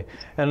 Absolutely.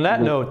 And on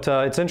that note,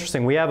 it's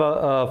interesting. We have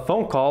a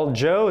phone call.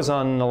 Joe is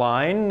on the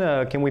line.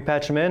 Can we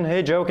patch him in?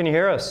 Hey, Joe, can you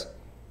hear us?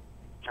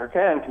 Sure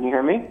can. Can you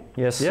hear me?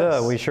 Yes,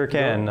 we sure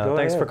can. Go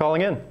thanks ahead. for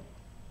calling in.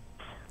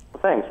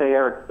 Well, thanks. Hey,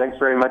 Eric, thanks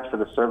very much for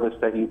the service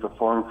that you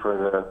performed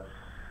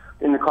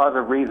in the cause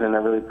of reason. I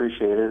really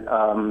appreciate it.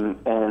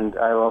 And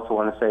I also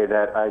want to say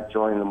that I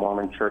joined the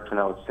Mormon Church when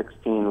I was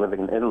 16,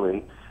 living in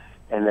Italy,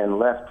 and then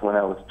left when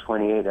I was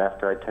 28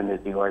 after I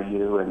attended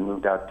BYU and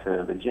moved out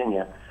to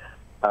Virginia.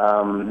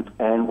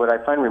 And what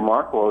I find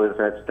remarkable is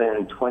that it's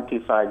been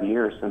 25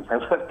 years since I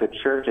left the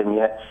church, and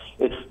yet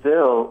it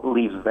still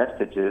leaves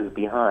vestiges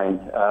behind.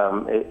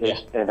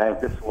 And I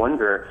just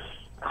wonder,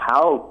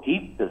 how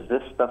deep does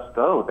this stuff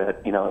go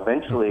that, you know,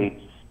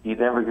 eventually you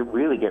never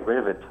really get rid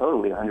of it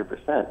totally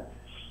 100%.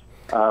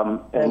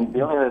 And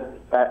the only other,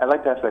 I'd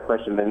like to ask that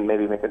question, then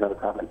maybe make another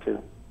comment too.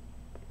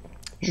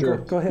 Sure.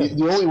 Go ahead.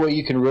 The only way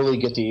you can really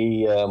get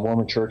the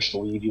Mormon Church to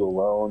leave you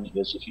alone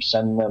is if you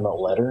send them a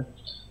letter.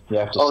 You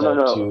have to send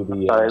it to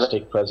the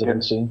stake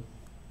presidency.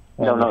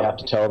 And you have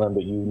to tell them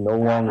that you no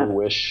longer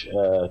wish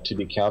to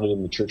be counted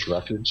in the church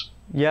records.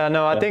 Yeah,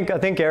 no, I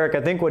think Eric,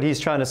 I think what he's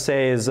trying to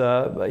say is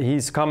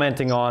he's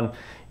commenting on,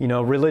 you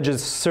know, religion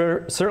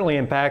certainly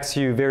impacts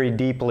you very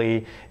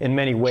deeply in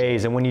many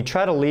ways, and when you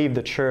try to leave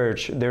the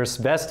church, there's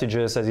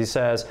vestiges, as he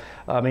says.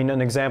 I mean, an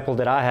example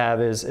that I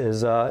have is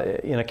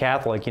in a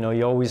Catholic, you know,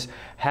 you always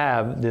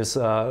have this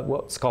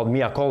what's called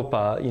mea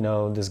culpa, you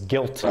know, this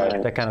guilt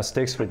that kind of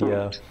sticks with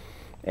you.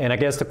 And I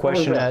guess the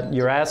question that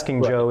you're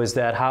asking, Joe, is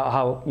that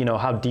how you know,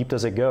 how deep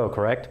does it go?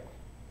 Correct?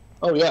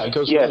 Oh yeah, it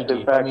goes really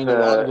deep. I mean, a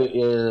lot of it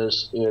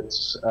is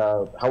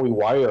how we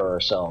wire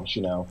ourselves.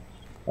 You know,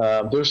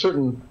 there are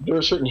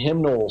certain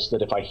hymnals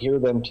that if I hear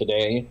them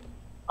today,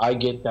 I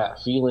get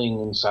that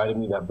feeling inside of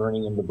me, that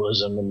burning in the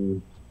bosom,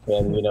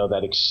 and you know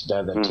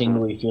that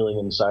tingly feeling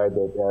inside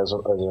that as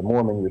a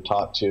Mormon you're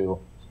taught to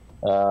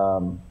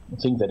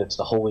think that it's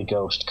the Holy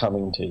Ghost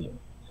coming to you.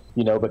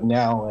 You know, but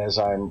now as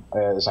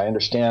I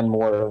understand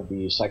more of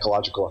the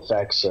psychological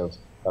effects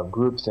of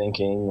group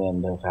thinking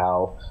and of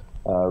how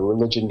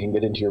religion can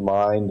get into your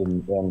mind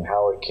and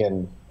how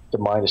the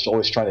mind is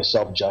always trying to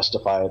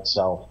self-justify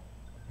itself,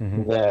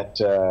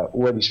 that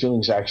where these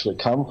feelings actually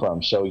come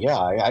from. So yeah,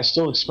 I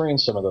still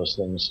experience some of those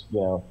things, you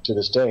know, to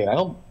this day. And I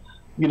don't,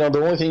 you know,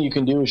 the only thing you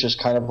can do is just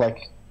kind of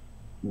like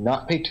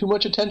not pay too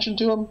much attention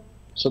to them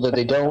so that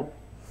they don't,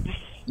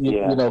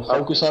 you know,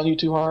 focus on you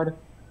too hard.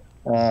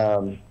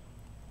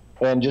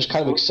 And just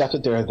kind of accept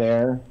that they're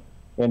there,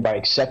 and by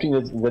accepting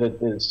that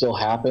it still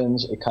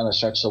happens, it kind of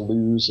starts to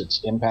lose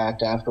its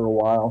impact after a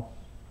while.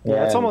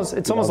 Yeah, it's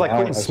almost like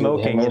quitting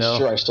smoking. You know,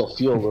 sure, I still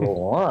feel a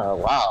little.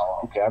 Wow,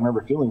 okay, I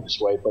remember feeling this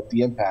way, but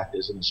the impact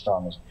isn't as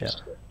strong as it used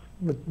to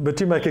be.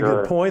 But you make a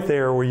good point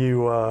there where you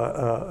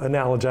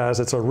analogize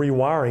it's a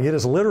rewiring. It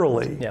is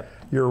literally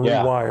you're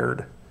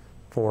rewired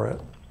for it.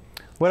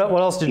 What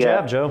else did you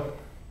have, Joe?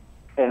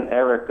 And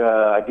Eric,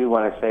 I do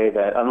want to say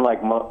that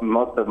unlike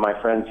most of my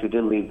friends who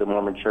did leave the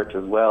Mormon Church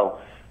as well,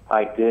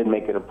 I did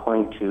make it a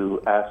point to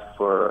ask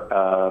for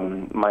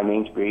my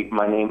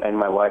name and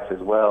my wife as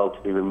well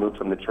to be removed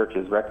from the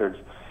church's records.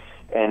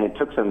 And it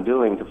took some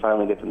doing to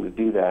finally get them to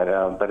do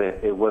that, but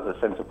it was a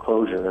sense of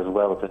closure as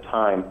well at the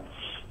time.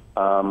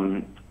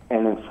 And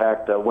in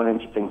fact, one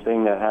interesting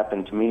thing that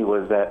happened to me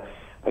was that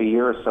a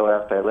year or so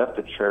after I left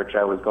the church,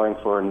 I was going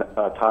for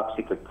a top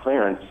secret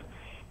clearance,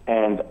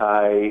 and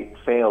I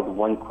failed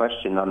one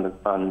question on the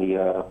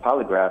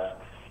polygraph.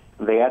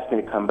 They asked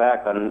me to come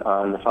back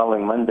on the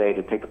following Monday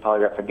to take the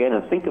polygraph again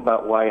and think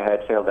about why I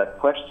had failed that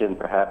question,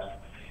 perhaps.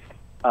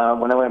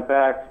 When I went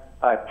back,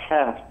 I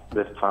passed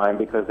this time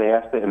because they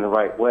asked it in the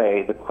right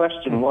way. The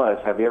question was,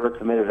 have you ever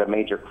committed a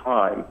major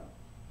crime?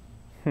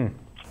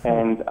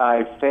 And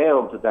I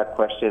failed that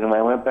question, and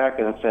I went back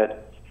and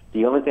said,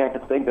 the only thing I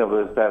could think of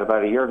is that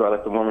about a year ago I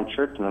left the Mormon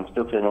Church, and I'm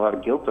still feeling a lot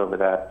of guilt over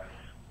that.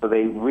 So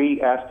they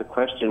re-asked the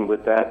question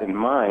with that in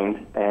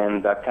mind,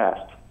 and I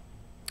passed.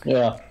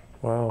 Yeah.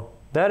 Wow.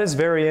 That is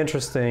very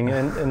interesting.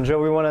 And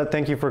Joe, we want to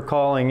thank you for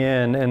calling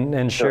in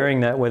and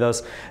sharing that with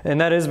us. And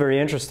that is very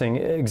interesting,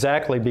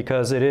 exactly,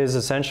 because it is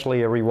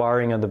essentially a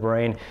rewiring of the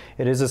brain.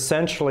 It is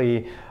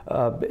essentially,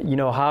 you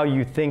know, how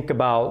you think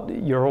about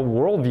your whole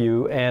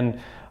worldview. And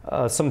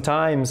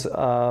sometimes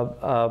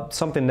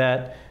something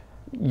that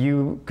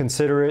you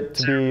consider it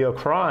to be a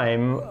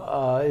crime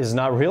is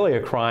not really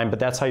a crime, but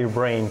that's how your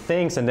brain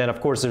thinks. And then,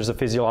 of course, there's the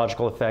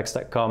physiological effects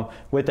that come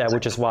with that,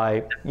 which is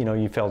why, you know,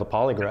 you fail the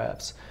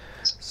polygraphs.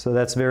 So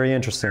that's very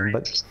interesting.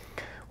 But,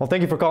 well,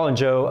 thank you for calling,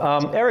 Joe.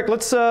 Erick,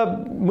 let's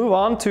move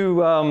on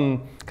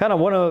to kind of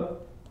one of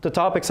the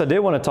topics I did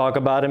want to talk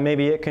about, and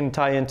maybe it can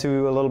tie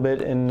into a little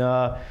bit in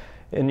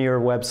your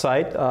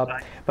website.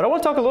 But I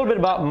want to talk a little bit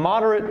about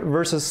moderate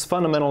versus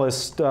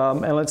fundamentalist,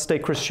 and let's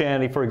take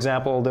Christianity, for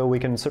example, although we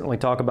can certainly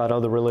talk about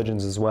other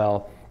religions as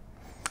well.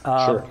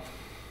 Sure.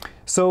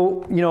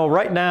 So, you know,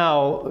 right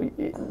now,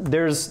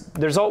 there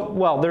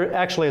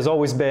actually has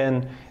always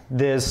been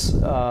this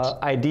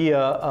idea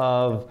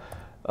of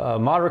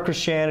moderate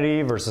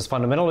Christianity versus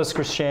fundamentalist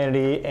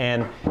Christianity,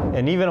 and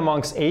even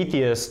amongst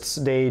atheists,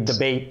 they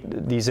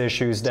debate these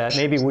issues that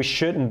maybe we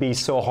shouldn't be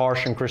so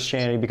harsh in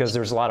Christianity because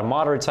there's a lot of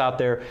moderates out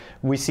there.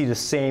 We see the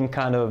same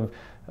kind of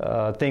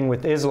thing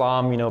with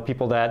Islam, you know,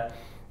 people that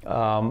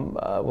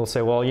will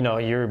say, well, you know,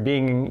 you're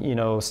being, you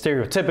know,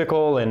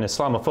 stereotypical and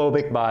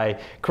Islamophobic by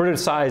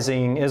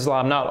criticizing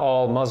Islam. Not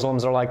all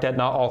Muslims are like that.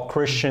 Not all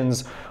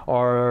Christians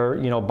are,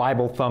 you know,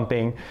 Bible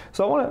thumping.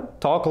 So I want to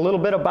talk a little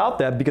bit about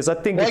that because I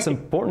think it's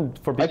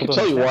important for people to understand.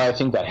 I can tell you why I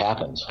think that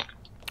happens.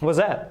 What's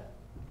that?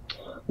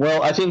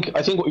 Well, I think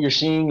what you're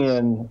seeing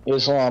in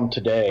Islam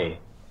today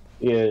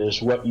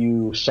is what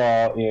you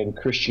saw in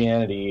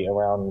Christianity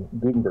around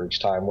Gutenberg's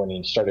time when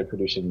he started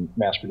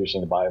mass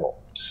producing the Bible.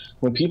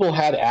 When people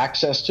had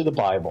access to the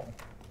Bible,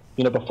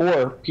 you know,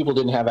 before people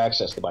didn't have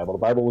access to the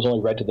Bible was only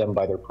read to them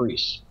by their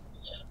priests.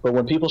 But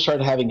when people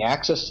started having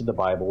access to the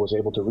Bible, was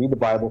able to read the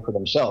Bible for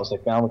themselves, they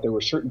found that there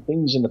were certain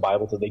things in the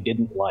Bible that they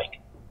didn't like.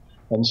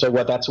 And so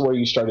that's where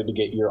you started to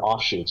get your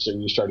offshoots, so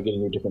you started getting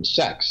your different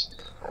sects.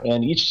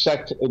 And each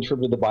sect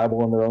interpreted the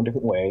Bible in their own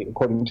different way,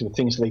 according to the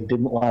things that they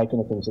didn't like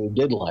and the things that they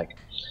did like.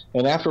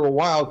 And after a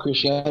while,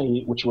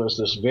 Christianity, which was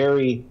this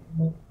very,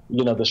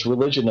 you know, this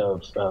religion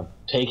of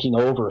taking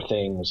over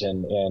things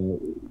and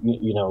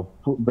you know,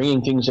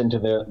 bringing things into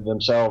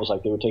themselves,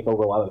 like they would take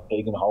over a lot of the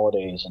pagan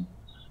holidays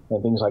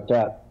and things like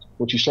that.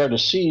 What you started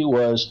to see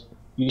was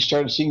you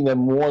started seeing them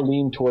more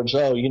lean towards,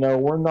 oh, you know,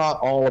 we're not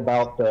all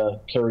about the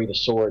carry the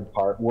sword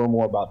part. We're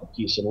more about the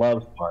peace and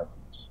love part.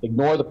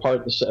 Ignore the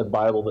part of the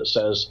Bible that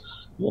says,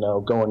 you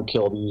know, go and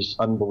kill these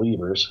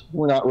unbelievers.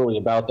 We're not really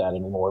about that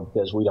anymore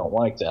because we don't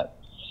like that.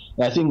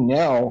 And I think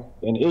now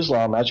in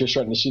Islam, as you're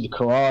starting to see the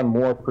Quran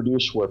more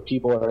produced, where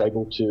people are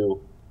able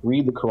to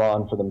read the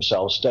Quran for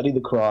themselves, study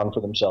the Quran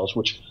for themselves,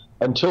 which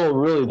until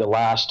really the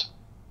last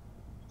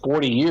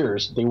 40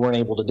 years, they weren't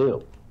able to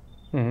do.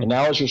 Mm-hmm. And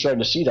now as you're starting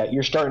to see that,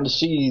 you're starting to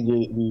see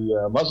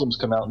the Muslims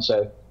come out and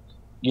say,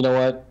 you know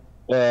what,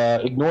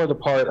 ignore the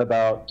part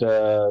about, you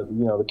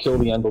know, the kill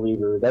the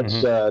unbeliever.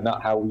 That's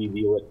not how we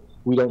view it.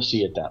 We don't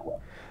see it that way.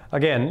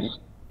 Again,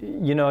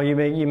 you know,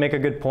 you make a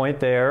good point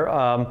there,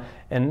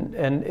 and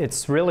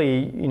it's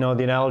really, you know,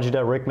 the analogy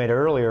that Rick made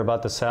earlier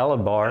about the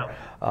salad bar.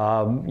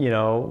 You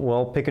know,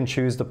 we'll pick and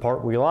choose the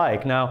part we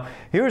like. Now,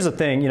 here's the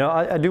thing. You know,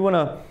 I do want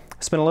to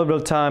spend a little bit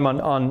of time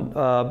on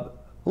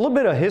a little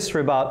bit of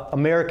history about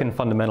American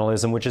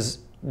fundamentalism, which is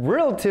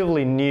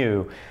relatively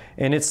new,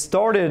 and it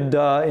started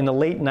in the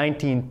late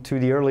 19th to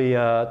the early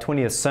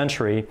 20th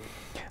century,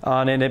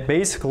 and it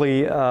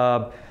basically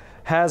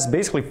has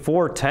basically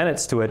four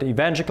tenets to it: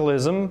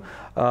 evangelicalism,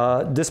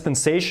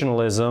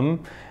 dispensationalism,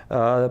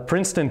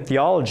 Princeton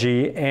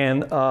theology,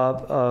 and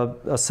a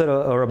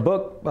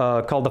book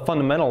called The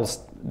Fundamentals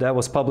that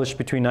was published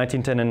between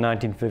 1910 and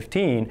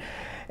 1915.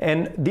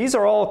 And these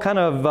are all kind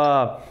of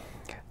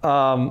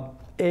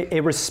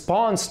a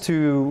response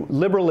to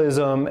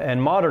liberalism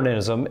and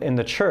modernism in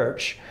the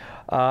church.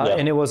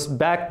 And it was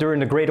back during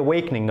the Great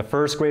Awakening, the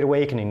First Great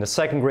Awakening, the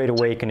Second Great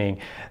Awakening,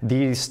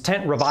 these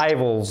tent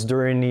revivals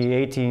during the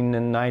 18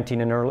 and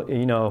 19 and early,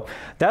 you know,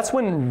 that's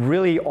when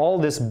really all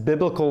this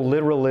biblical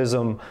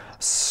literalism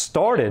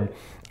started.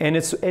 And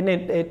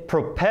it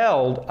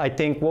propelled, I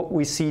think, what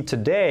we see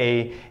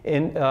today.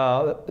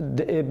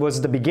 It was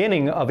the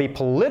beginning of a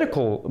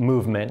political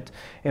movement,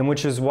 and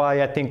which is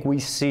why I think we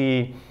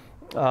see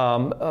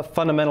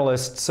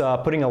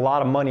fundamentalists putting a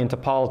lot of money into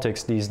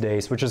politics these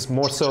days, which is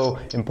more so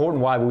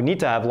important why we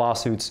need to have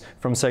lawsuits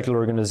from secular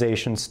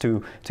organizations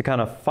to kind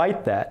of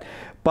fight that.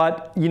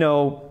 But, you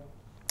know,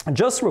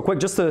 just real quick,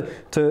 just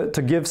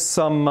to give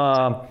some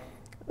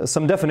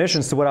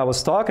definitions to what I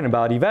was talking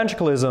about,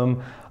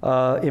 evangelicalism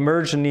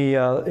emerged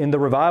in the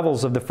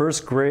revivals of the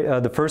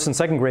first and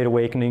second Great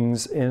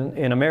Awakenings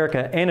in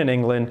America and in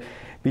England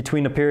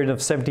between the period of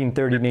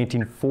 1730 and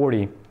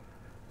 1840.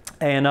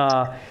 And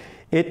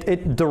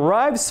it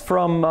derives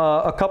from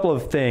a couple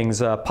of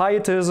things: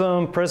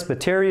 Pietism,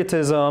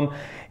 Presbyterianism,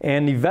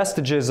 and the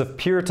vestiges of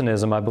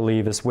Puritanism, I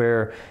believe, is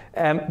where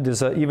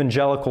this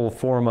evangelical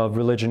form of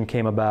religion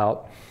came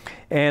about.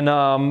 And,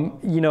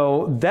 you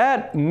know,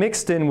 that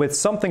mixed in with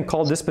something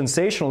called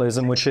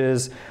dispensationalism, which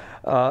is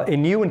a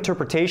new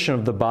interpretation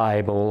of the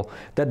Bible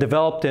that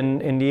developed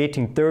in the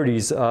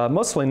 1830s,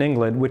 mostly in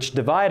England, which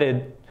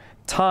divided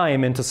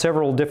time into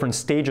several different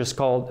stages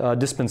called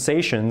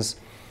dispensations.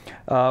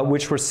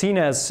 which were seen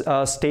as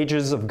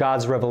stages of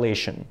God's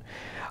revelation.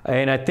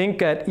 And I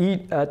think at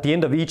the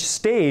end of each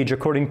stage,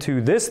 according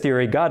to this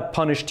theory, God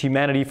punished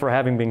humanity for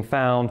having been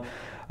found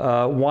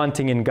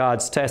wanting in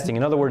God's testing.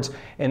 In other words,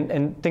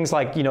 and things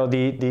like, you know,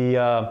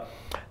 the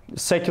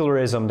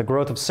secularism, the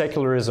growth of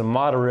secularism,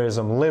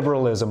 moderanism,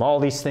 liberalism, all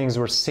these things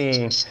we're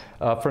seeing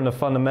from the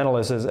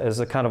fundamentalists as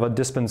a kind of a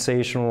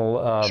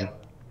dispensational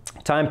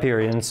time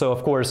period. And so,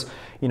 of course,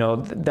 you know,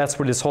 that's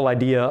where this whole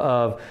idea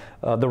of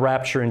the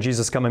rapture and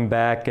Jesus coming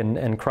back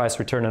and Christ's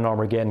return in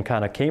Armageddon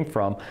kind of came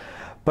from.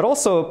 But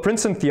also,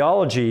 Princeton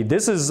theology,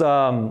 this is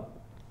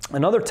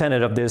another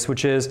tenet of this,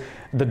 which is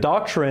the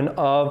doctrine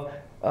of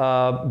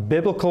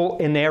biblical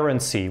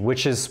inerrancy,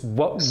 which is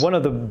one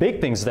of the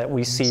big things that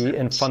we see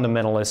in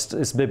fundamentalists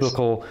is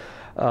biblical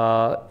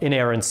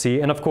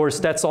inerrancy. And of course,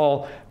 that's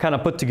all kind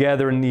of put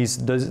together in these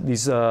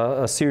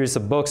a series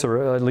of books,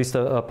 or at least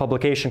a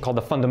publication called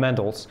The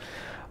Fundamentals,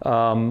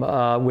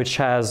 which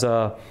has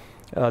the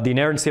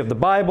inerrancy of the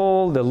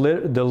Bible, the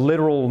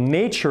literal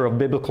nature of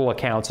biblical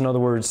accounts. In other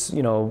words,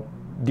 you know,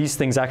 these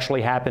things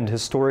actually happened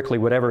historically,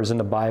 whatever is in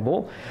the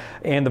Bible,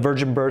 and the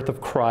virgin birth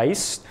of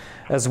Christ,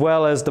 as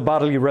well as the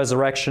bodily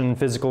resurrection,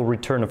 physical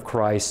return of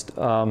Christ,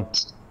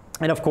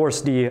 and of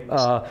course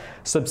the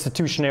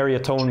substitutionary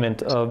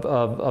atonement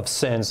of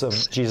sins, of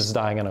Jesus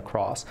dying on a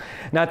cross.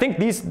 Now I think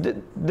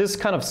this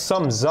kind of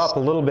sums up a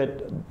little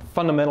bit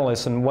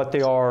fundamentalists and what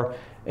they are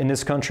in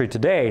this country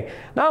today.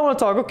 Now I want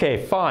to talk,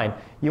 okay, fine,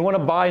 you want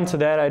to buy into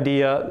that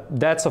idea,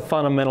 that's a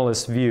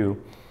fundamentalist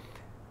view.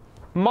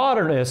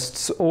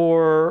 Modernists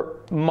or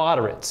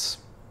moderates,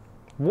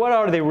 what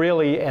are they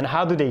really, and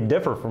how do they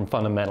differ from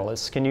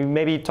fundamentalists? Can you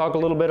maybe talk a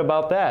little bit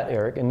about that,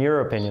 Eric, in your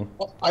opinion?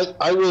 Well,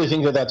 I really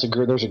think that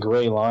there's a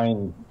gray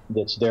line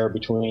that's there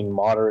between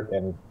moderate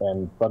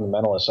and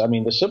fundamentalists. I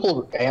mean, the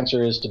simple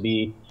answer is to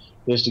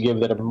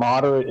give that a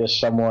moderate is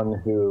someone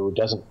who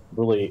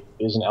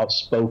isn't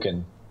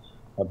outspoken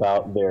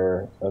about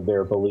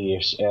their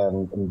beliefs,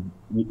 and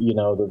you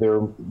know,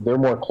 they're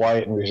more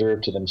quiet and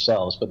reserved to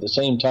themselves. But at the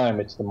same time,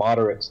 it's the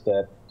moderates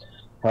that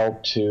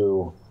help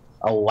to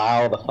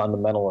allow the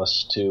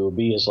fundamentalists to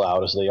be as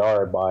loud as they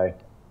are by,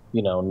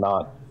 you know,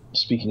 not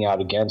speaking out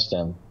against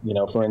them. You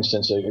know, for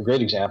instance, a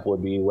great example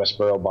would be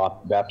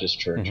Westboro Baptist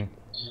Church.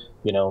 Mm-hmm.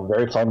 You know,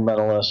 very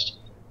fundamentalist,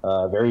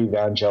 very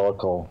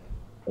evangelical.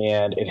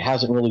 And it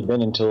hasn't really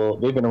been until,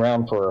 they've been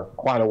around for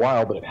quite a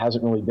while, but it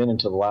hasn't really been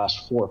until the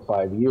last 4 or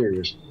 5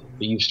 years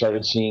that you've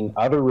started seeing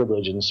other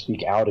religions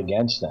speak out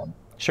against them.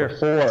 Sure.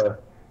 Before,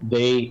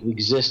 they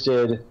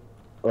existed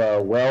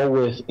well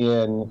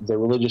within the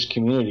religious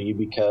community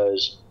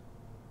because,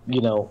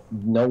 you know,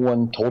 no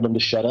one told them to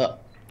shut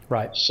up.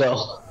 Right.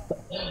 So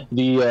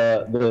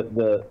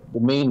the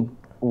main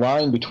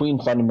line between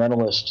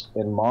fundamentalist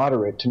and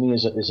moderate, to me,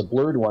 is a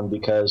blurred one,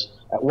 because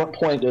at what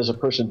point does a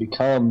person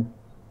become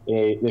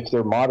if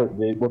they're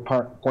moderate, what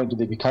point do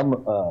they become,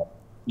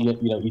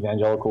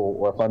 evangelical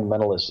or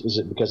fundamentalist? Is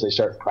it because they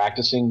start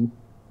practicing,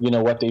 you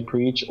know, what they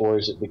preach, or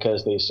is it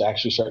because they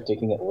actually start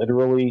taking it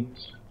literally?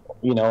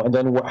 You know, and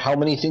then how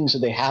many things do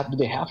they have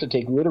to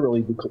take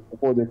literally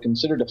before they're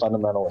considered a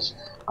fundamentalist?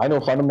 I know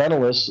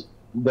fundamentalists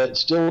that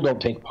still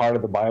don't take part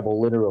of the Bible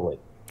literally.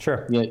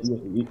 Sure.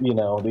 You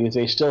know,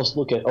 they still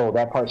look at, oh,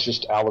 that part's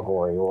just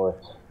allegory, or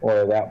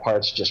that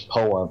part's just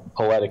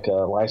poetic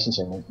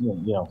licensing.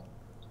 You know.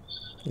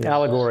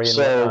 Allegory. And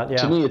so whatnot, yeah.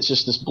 To me, it's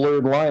just this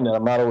blurred line, and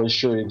I'm not always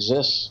sure it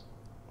exists.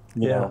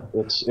 You know,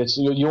 it's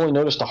you only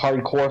notice the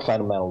hardcore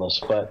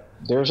fundamentalists, but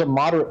there's a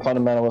moderate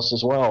fundamentalist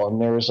as well,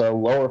 and there's a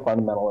lower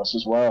fundamentalist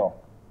as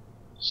well.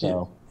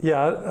 So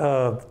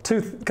a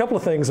couple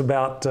of things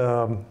about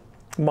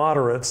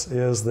moderates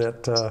is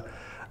that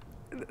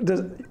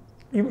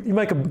you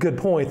make a good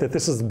point that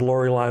this is the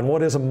blurry line.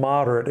 What is a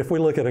moderate? If we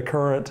look at a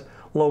current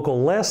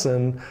local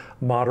lesson,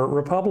 moderate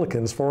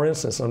Republicans, for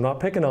instance, I'm not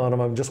picking on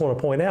them, I just want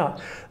to point out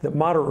that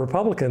moderate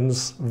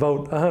Republicans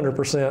vote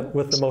 100%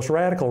 with the most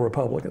radical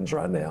Republicans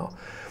right now.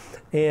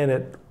 And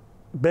it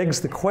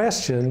begs the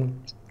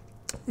question,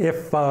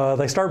 if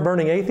they start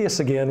burning atheists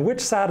again,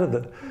 which side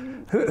of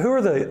who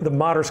are the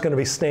moderates going to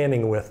be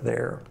standing with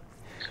there?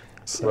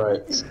 So,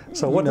 right.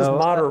 So what does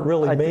moderate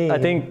really mean? I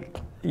think,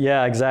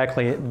 yeah,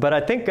 exactly. But I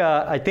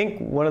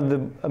think one of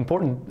the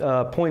important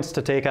points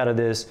to take out of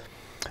this,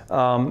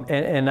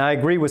 and I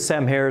agree with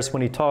Sam Harris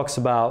when he talks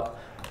about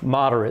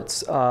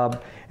moderates.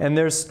 And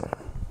there's,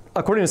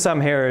 according to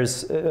Sam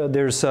Harris,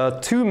 there's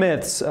 2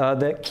 myths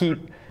that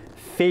keep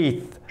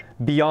faith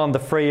beyond the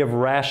fray of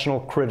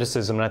rational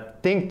criticism. And I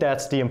think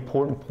that's the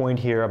important point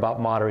here about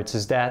moderates,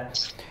 is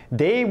that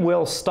they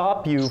will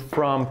stop you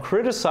from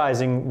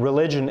criticizing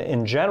religion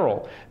in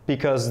general,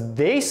 because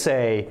they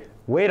say,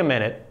 wait a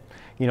minute,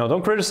 you know,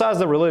 don't criticize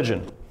the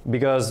religion,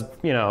 because,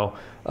 you know,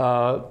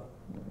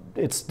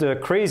 it's the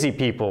crazy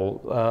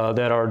people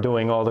that are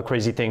doing all the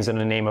crazy things in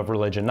the name of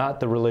religion, not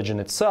the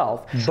religion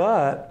itself.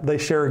 But they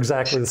share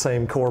exactly the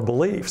same core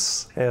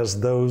beliefs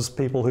as those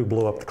people who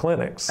blew up the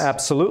clinics.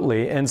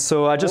 Absolutely. And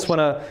so I just want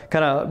to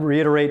kind of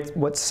reiterate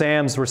what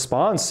Sam's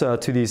response to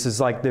these is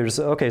like. There's,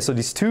 okay, so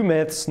these 2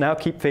 myths now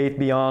keep faith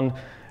beyond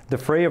the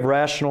fray of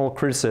rational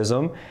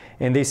criticism,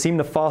 and they seem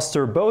to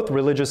foster both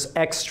religious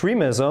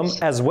extremism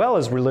as well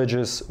as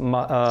religious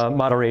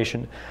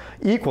moderation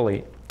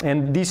equally.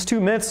 And these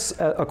two myths,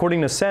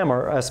 according to Sam,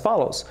 are as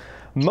follows.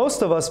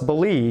 Most of us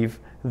believe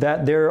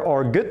that there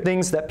are good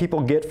things that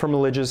people get from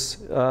religious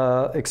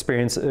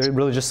experience,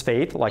 religious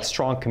faith, like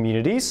strong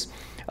communities,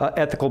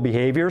 ethical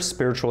behavior,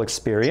 spiritual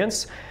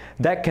experience,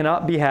 that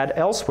cannot be had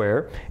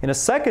elsewhere. In a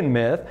second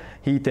myth,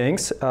 he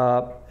thinks,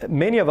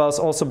 many of us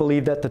also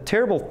believe that the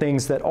terrible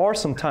things that are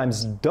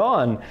sometimes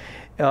done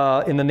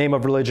in the name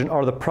of religion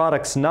are the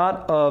products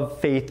not of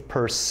faith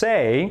per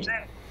se,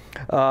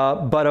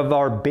 but of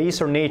our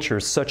baser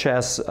natures, such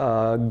as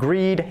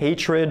greed,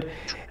 hatred,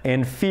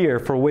 and fear,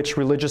 for which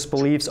religious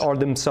beliefs are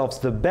themselves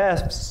the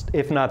best,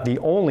 if not the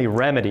only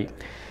remedy.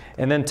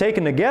 And then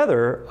taken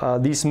together,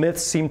 these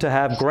myths seem to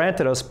have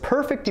granted us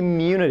perfect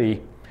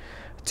immunity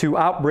to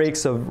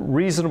outbreaks of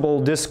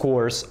reasonable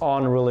discourse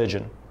on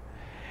religion.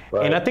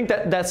 Right. And I think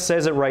that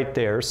says it right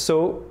there.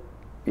 So,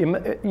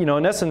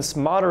 in essence,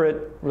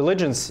 moderate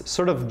religions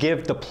sort of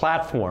give the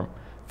platform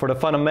for the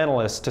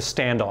fundamentalists to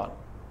stand on.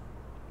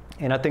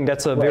 And I think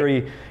that's a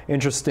very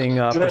interesting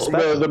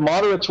perspective. The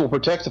moderates will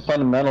protect the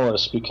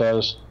fundamentalists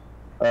because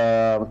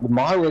the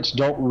moderates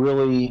don't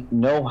really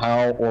know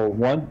how or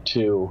want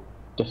to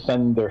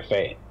defend their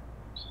faith.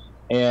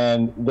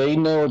 And they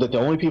know that the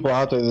only people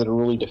out there that are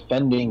really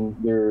defending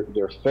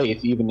their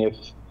faith, even if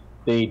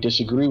they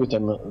disagree with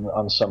them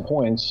on some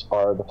points,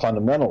 are the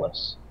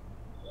fundamentalists.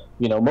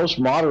 Most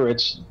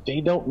moderates,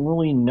 they don't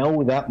really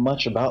know that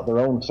much about their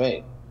own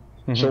faith.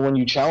 Mm-hmm. So when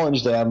you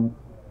challenge them,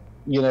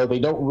 they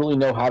don't really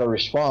know how to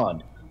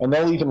respond. And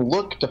they'll even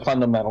look to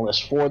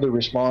fundamentalists for the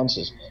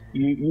responses.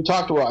 I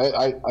talk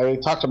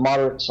to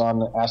moderates on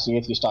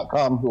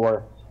asktheatheist.com who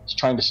are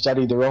trying to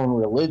study their own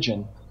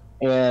religion,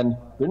 and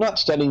they're not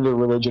studying their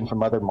religion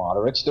from other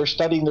moderates. They're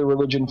studying their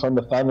religion from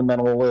the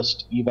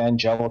fundamentalist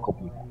evangelical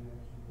people.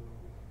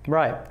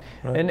 Right.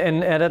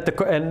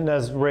 And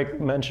as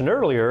Rick mentioned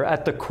earlier,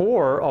 at the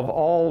core of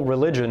all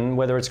religion,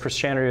 whether it's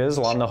Christianity or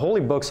Islam, the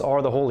holy books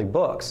are the holy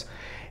books.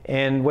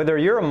 And whether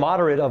you're a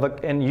moderate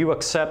and you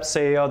accept,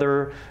 say,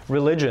 other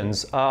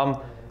religions,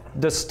 the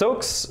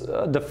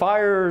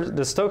fire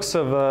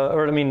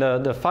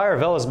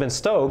veil has been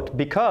stoked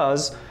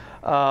because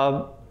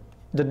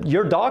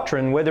your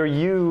doctrine, whether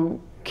you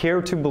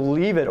care to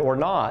believe it or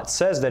not,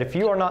 says that if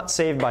you are not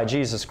saved by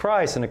Jesus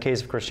Christ, in the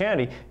case of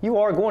Christianity, you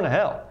are going to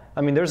hell.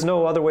 I mean, there's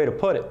no other way to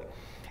put it.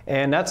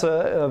 And that's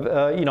a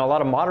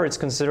lot of moderates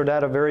consider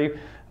that a very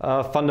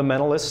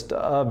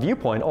fundamentalist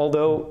viewpoint,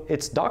 although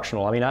it's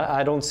doctrinal. I mean,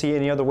 I don't see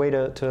any other way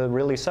to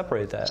really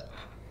separate that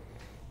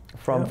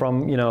from the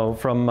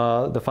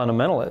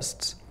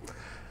fundamentalists.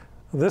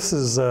 This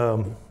is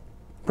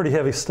pretty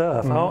heavy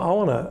stuff. Mm-hmm. I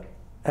want to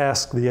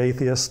ask the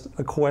atheist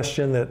a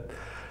question that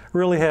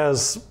really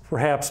has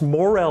perhaps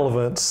more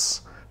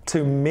relevance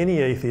to many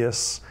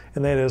atheists,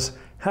 and that is,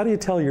 how do you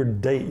tell your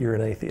date you're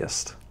an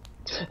atheist?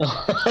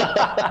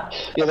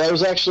 Yeah, that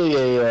was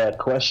actually a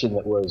question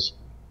that was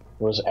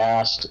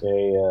asked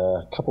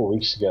a couple of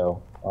weeks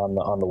ago on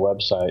the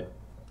website,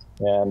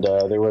 and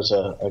there was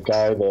a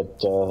guy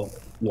that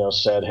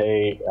said,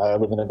 "Hey, I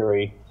live in a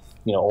very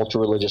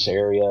ultra religious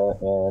area,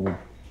 and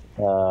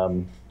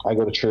I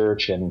go to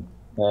church, and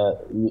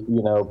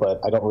but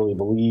I don't really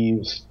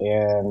believe,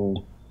 and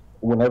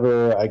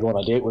whenever I go on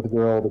a date with a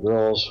girl, the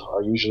girls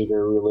are usually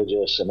very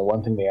religious, and the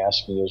one thing they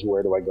ask me is,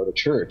 where do I go to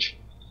church?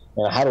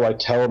 And how do I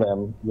tell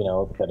them,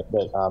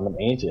 that I'm an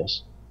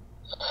atheist?"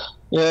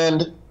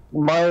 And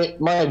my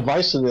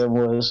advice to them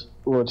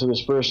to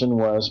this person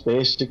was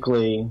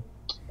basically,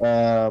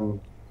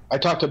 I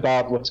talked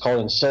about what's called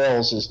in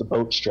sales is the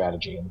boat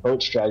strategy. And the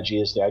boat strategy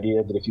is the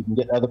idea that if you can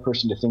get the other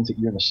person to think that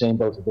you're in the same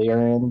boat that they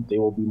are in, they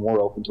will be more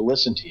open to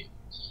listen to you.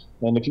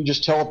 And if you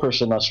just tell a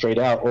person not straight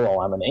out,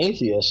 "Oh, I'm an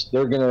atheist,"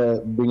 they're going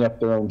to bring up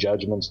their own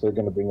judgments. They're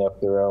going to bring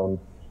up their own,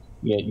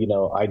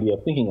 idea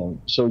of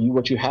thinking. So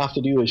what you have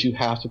to do is you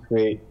have to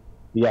create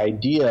the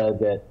idea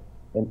that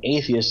an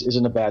atheist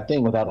isn't a bad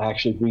thing without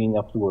actually bringing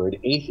up the word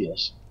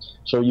atheist.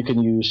 So you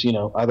can use,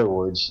 other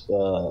words,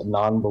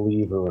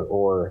 non-believer,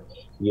 or,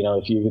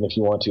 if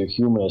you want to,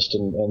 humanist,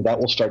 and that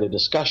will start a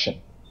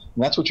discussion.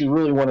 And that's what you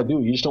really want to do.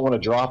 You just don't want to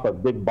drop a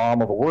big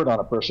bomb of a word on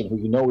a person who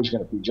is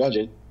going to prejudge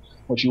it.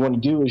 What you want to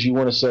do is you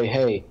want to say,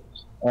 "Hey,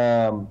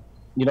 I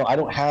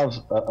don't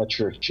have a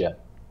church yet."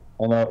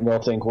 And they'll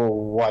think, "Well,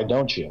 why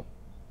don't you?"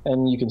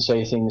 And you can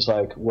say things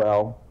like,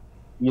 "Well,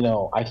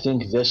 I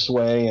think this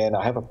way, and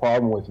I have a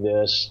problem with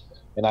this,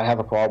 and I have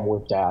a problem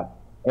with that."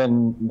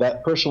 And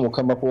that person will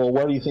come up, "Well,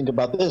 what do you think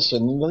about this?"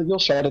 And you'll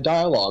start a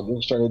dialogue.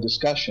 You'll start a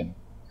discussion.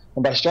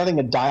 And by starting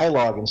a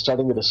dialogue and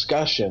starting a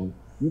discussion,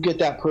 you get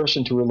that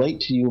person to relate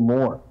to you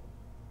more,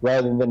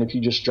 rather than if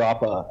you just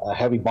drop a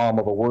heavy bomb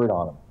of a word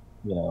on them,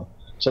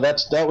 So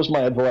that was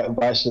my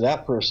advice to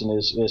that person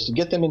is to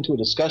get them into a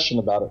discussion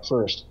about it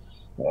first.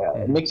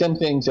 Make them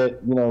think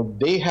that,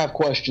 they have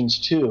questions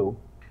too,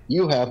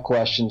 you have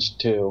questions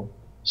too,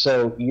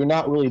 so you're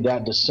not really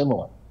that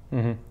dissimilar.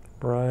 Mm-hmm.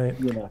 Right.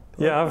 You know.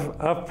 Yeah,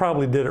 I've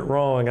probably did it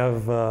wrong.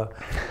 I've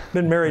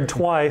been married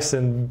twice,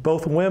 and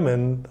both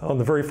women, on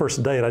the very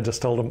first date, I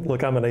just told them,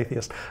 look, I'm an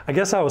atheist. I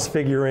guess I was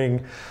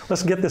figuring,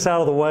 let's get this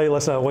out of the way.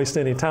 Let's not waste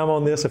any time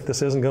on this if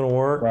this isn't going to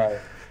work. Right.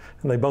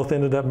 And they both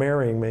ended up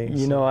marrying me.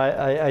 You know,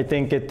 I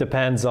think it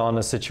depends on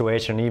the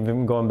situation.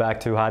 Even going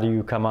back to how do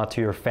you come out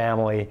to your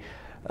family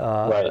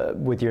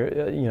with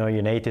your, you're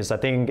an atheist. I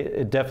think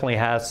it definitely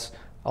has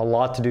a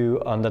lot to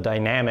do on the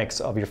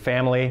dynamics of your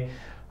family.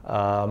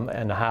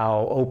 And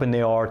how open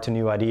they are to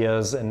new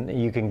ideas, and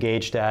you can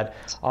gauge that.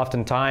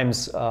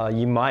 Oftentimes,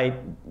 it might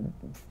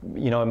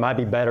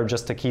be better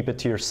just to keep it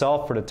to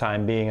yourself for the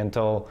time being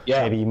until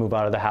maybe you move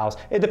out of the house.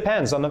 It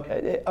depends on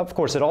of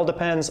course, it all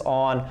depends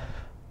on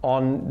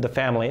the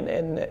family,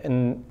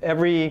 and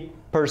every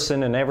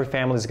person and every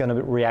family is going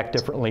to react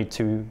differently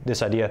to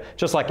this idea,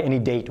 just like any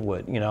date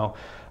would,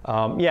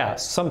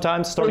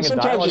 sometimes starting a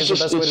dialogue is the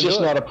best way to do it. It's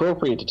just not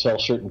appropriate to tell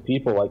certain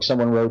people. Like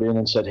someone wrote in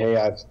and said, hey,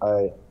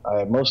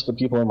 most of the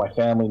people in my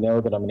family know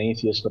that I'm an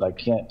atheist, but I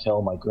can't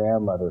tell my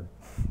grandmother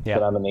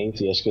that I'm an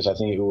atheist because I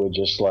think it would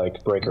just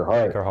like break her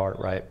heart. Break her heart,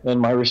 right. And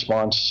my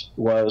response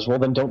was, well,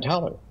 then don't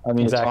tell her. I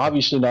mean, It's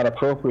obviously not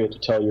appropriate to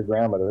tell your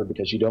grandmother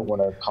because you don't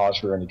want to cause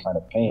her any kind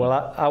of pain. Well,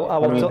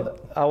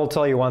 I will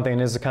tell you one thing,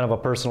 and this is kind of a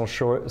personal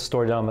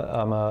story that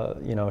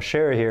I'm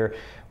share here.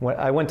 When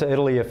I went to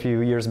Italy a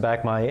few years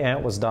back, my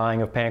aunt was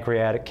dying of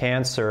pancreatic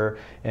cancer,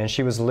 and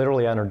she was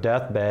literally on her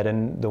deathbed.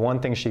 And the one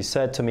thing she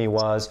said to me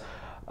was,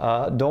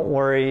 don't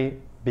worry,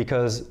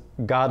 because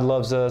God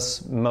loves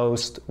us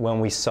most when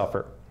we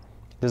suffer.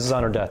 This is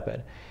on her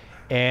deathbed.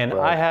 And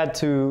I had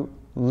to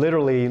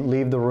literally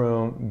leave the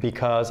room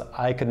because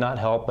I could not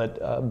help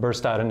but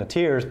burst out into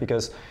tears,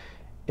 because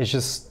it's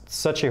just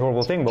such a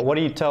horrible thing. But what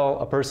do you tell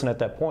a person at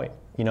that point?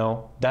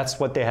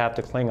 That's what they have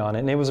to cling on.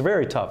 And it was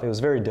very tough. It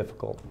was very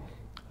difficult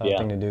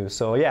thing to do.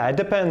 So it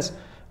depends,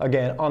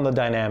 again, on the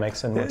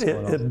dynamics and what's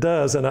going on. It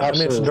does. And I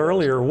mentioned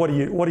earlier, what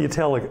do you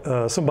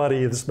tell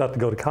somebody that's about to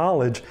go to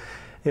college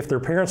if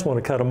their parents want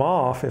to cut them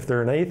off if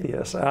they're an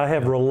atheist? I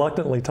have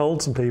reluctantly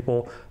told some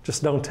people,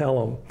 just don't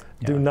tell them.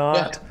 Do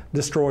not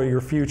destroy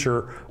your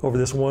future over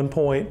this one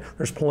point.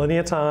 There's plenty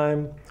of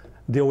time.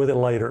 Deal with it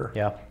later.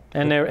 Yeah.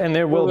 And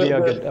there will be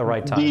a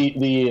right time.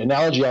 The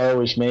analogy I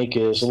always make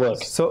is,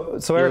 look. So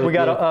Eric, we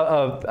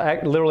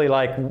got literally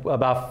like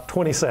about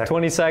 20 seconds.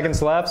 20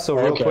 seconds left. So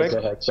real quick. Go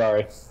ahead.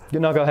 Sorry.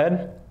 No, go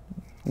ahead.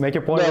 Make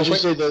your point. No,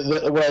 just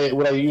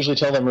what I usually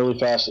tell them really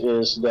fast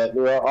is that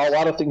there are a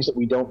lot of things that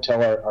we don't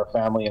tell our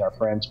family and our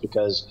friends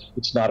because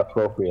it's not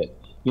appropriate.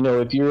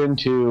 If you're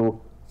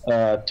into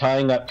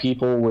tying up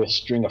people with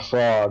string of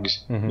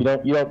frogs, you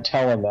don't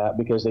tell them that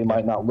because they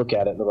might not look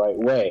at it the right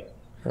way.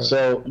 Right.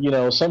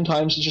 So,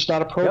 sometimes it's just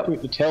not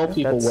appropriate to tell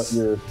people what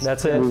your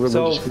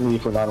religious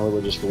belief or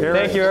non-religious belief is.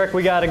 Thank you, Eric.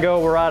 We got to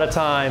go. We're out of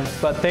time.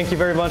 But thank you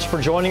very much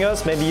for joining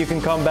us. Maybe you can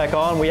come back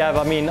on.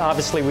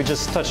 Obviously, we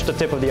just touched the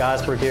tip of the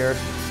iceberg here.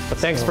 But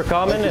thanks for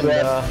coming, and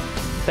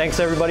thanks,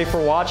 everybody,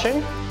 for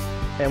watching.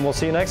 And we'll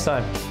see you next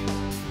time.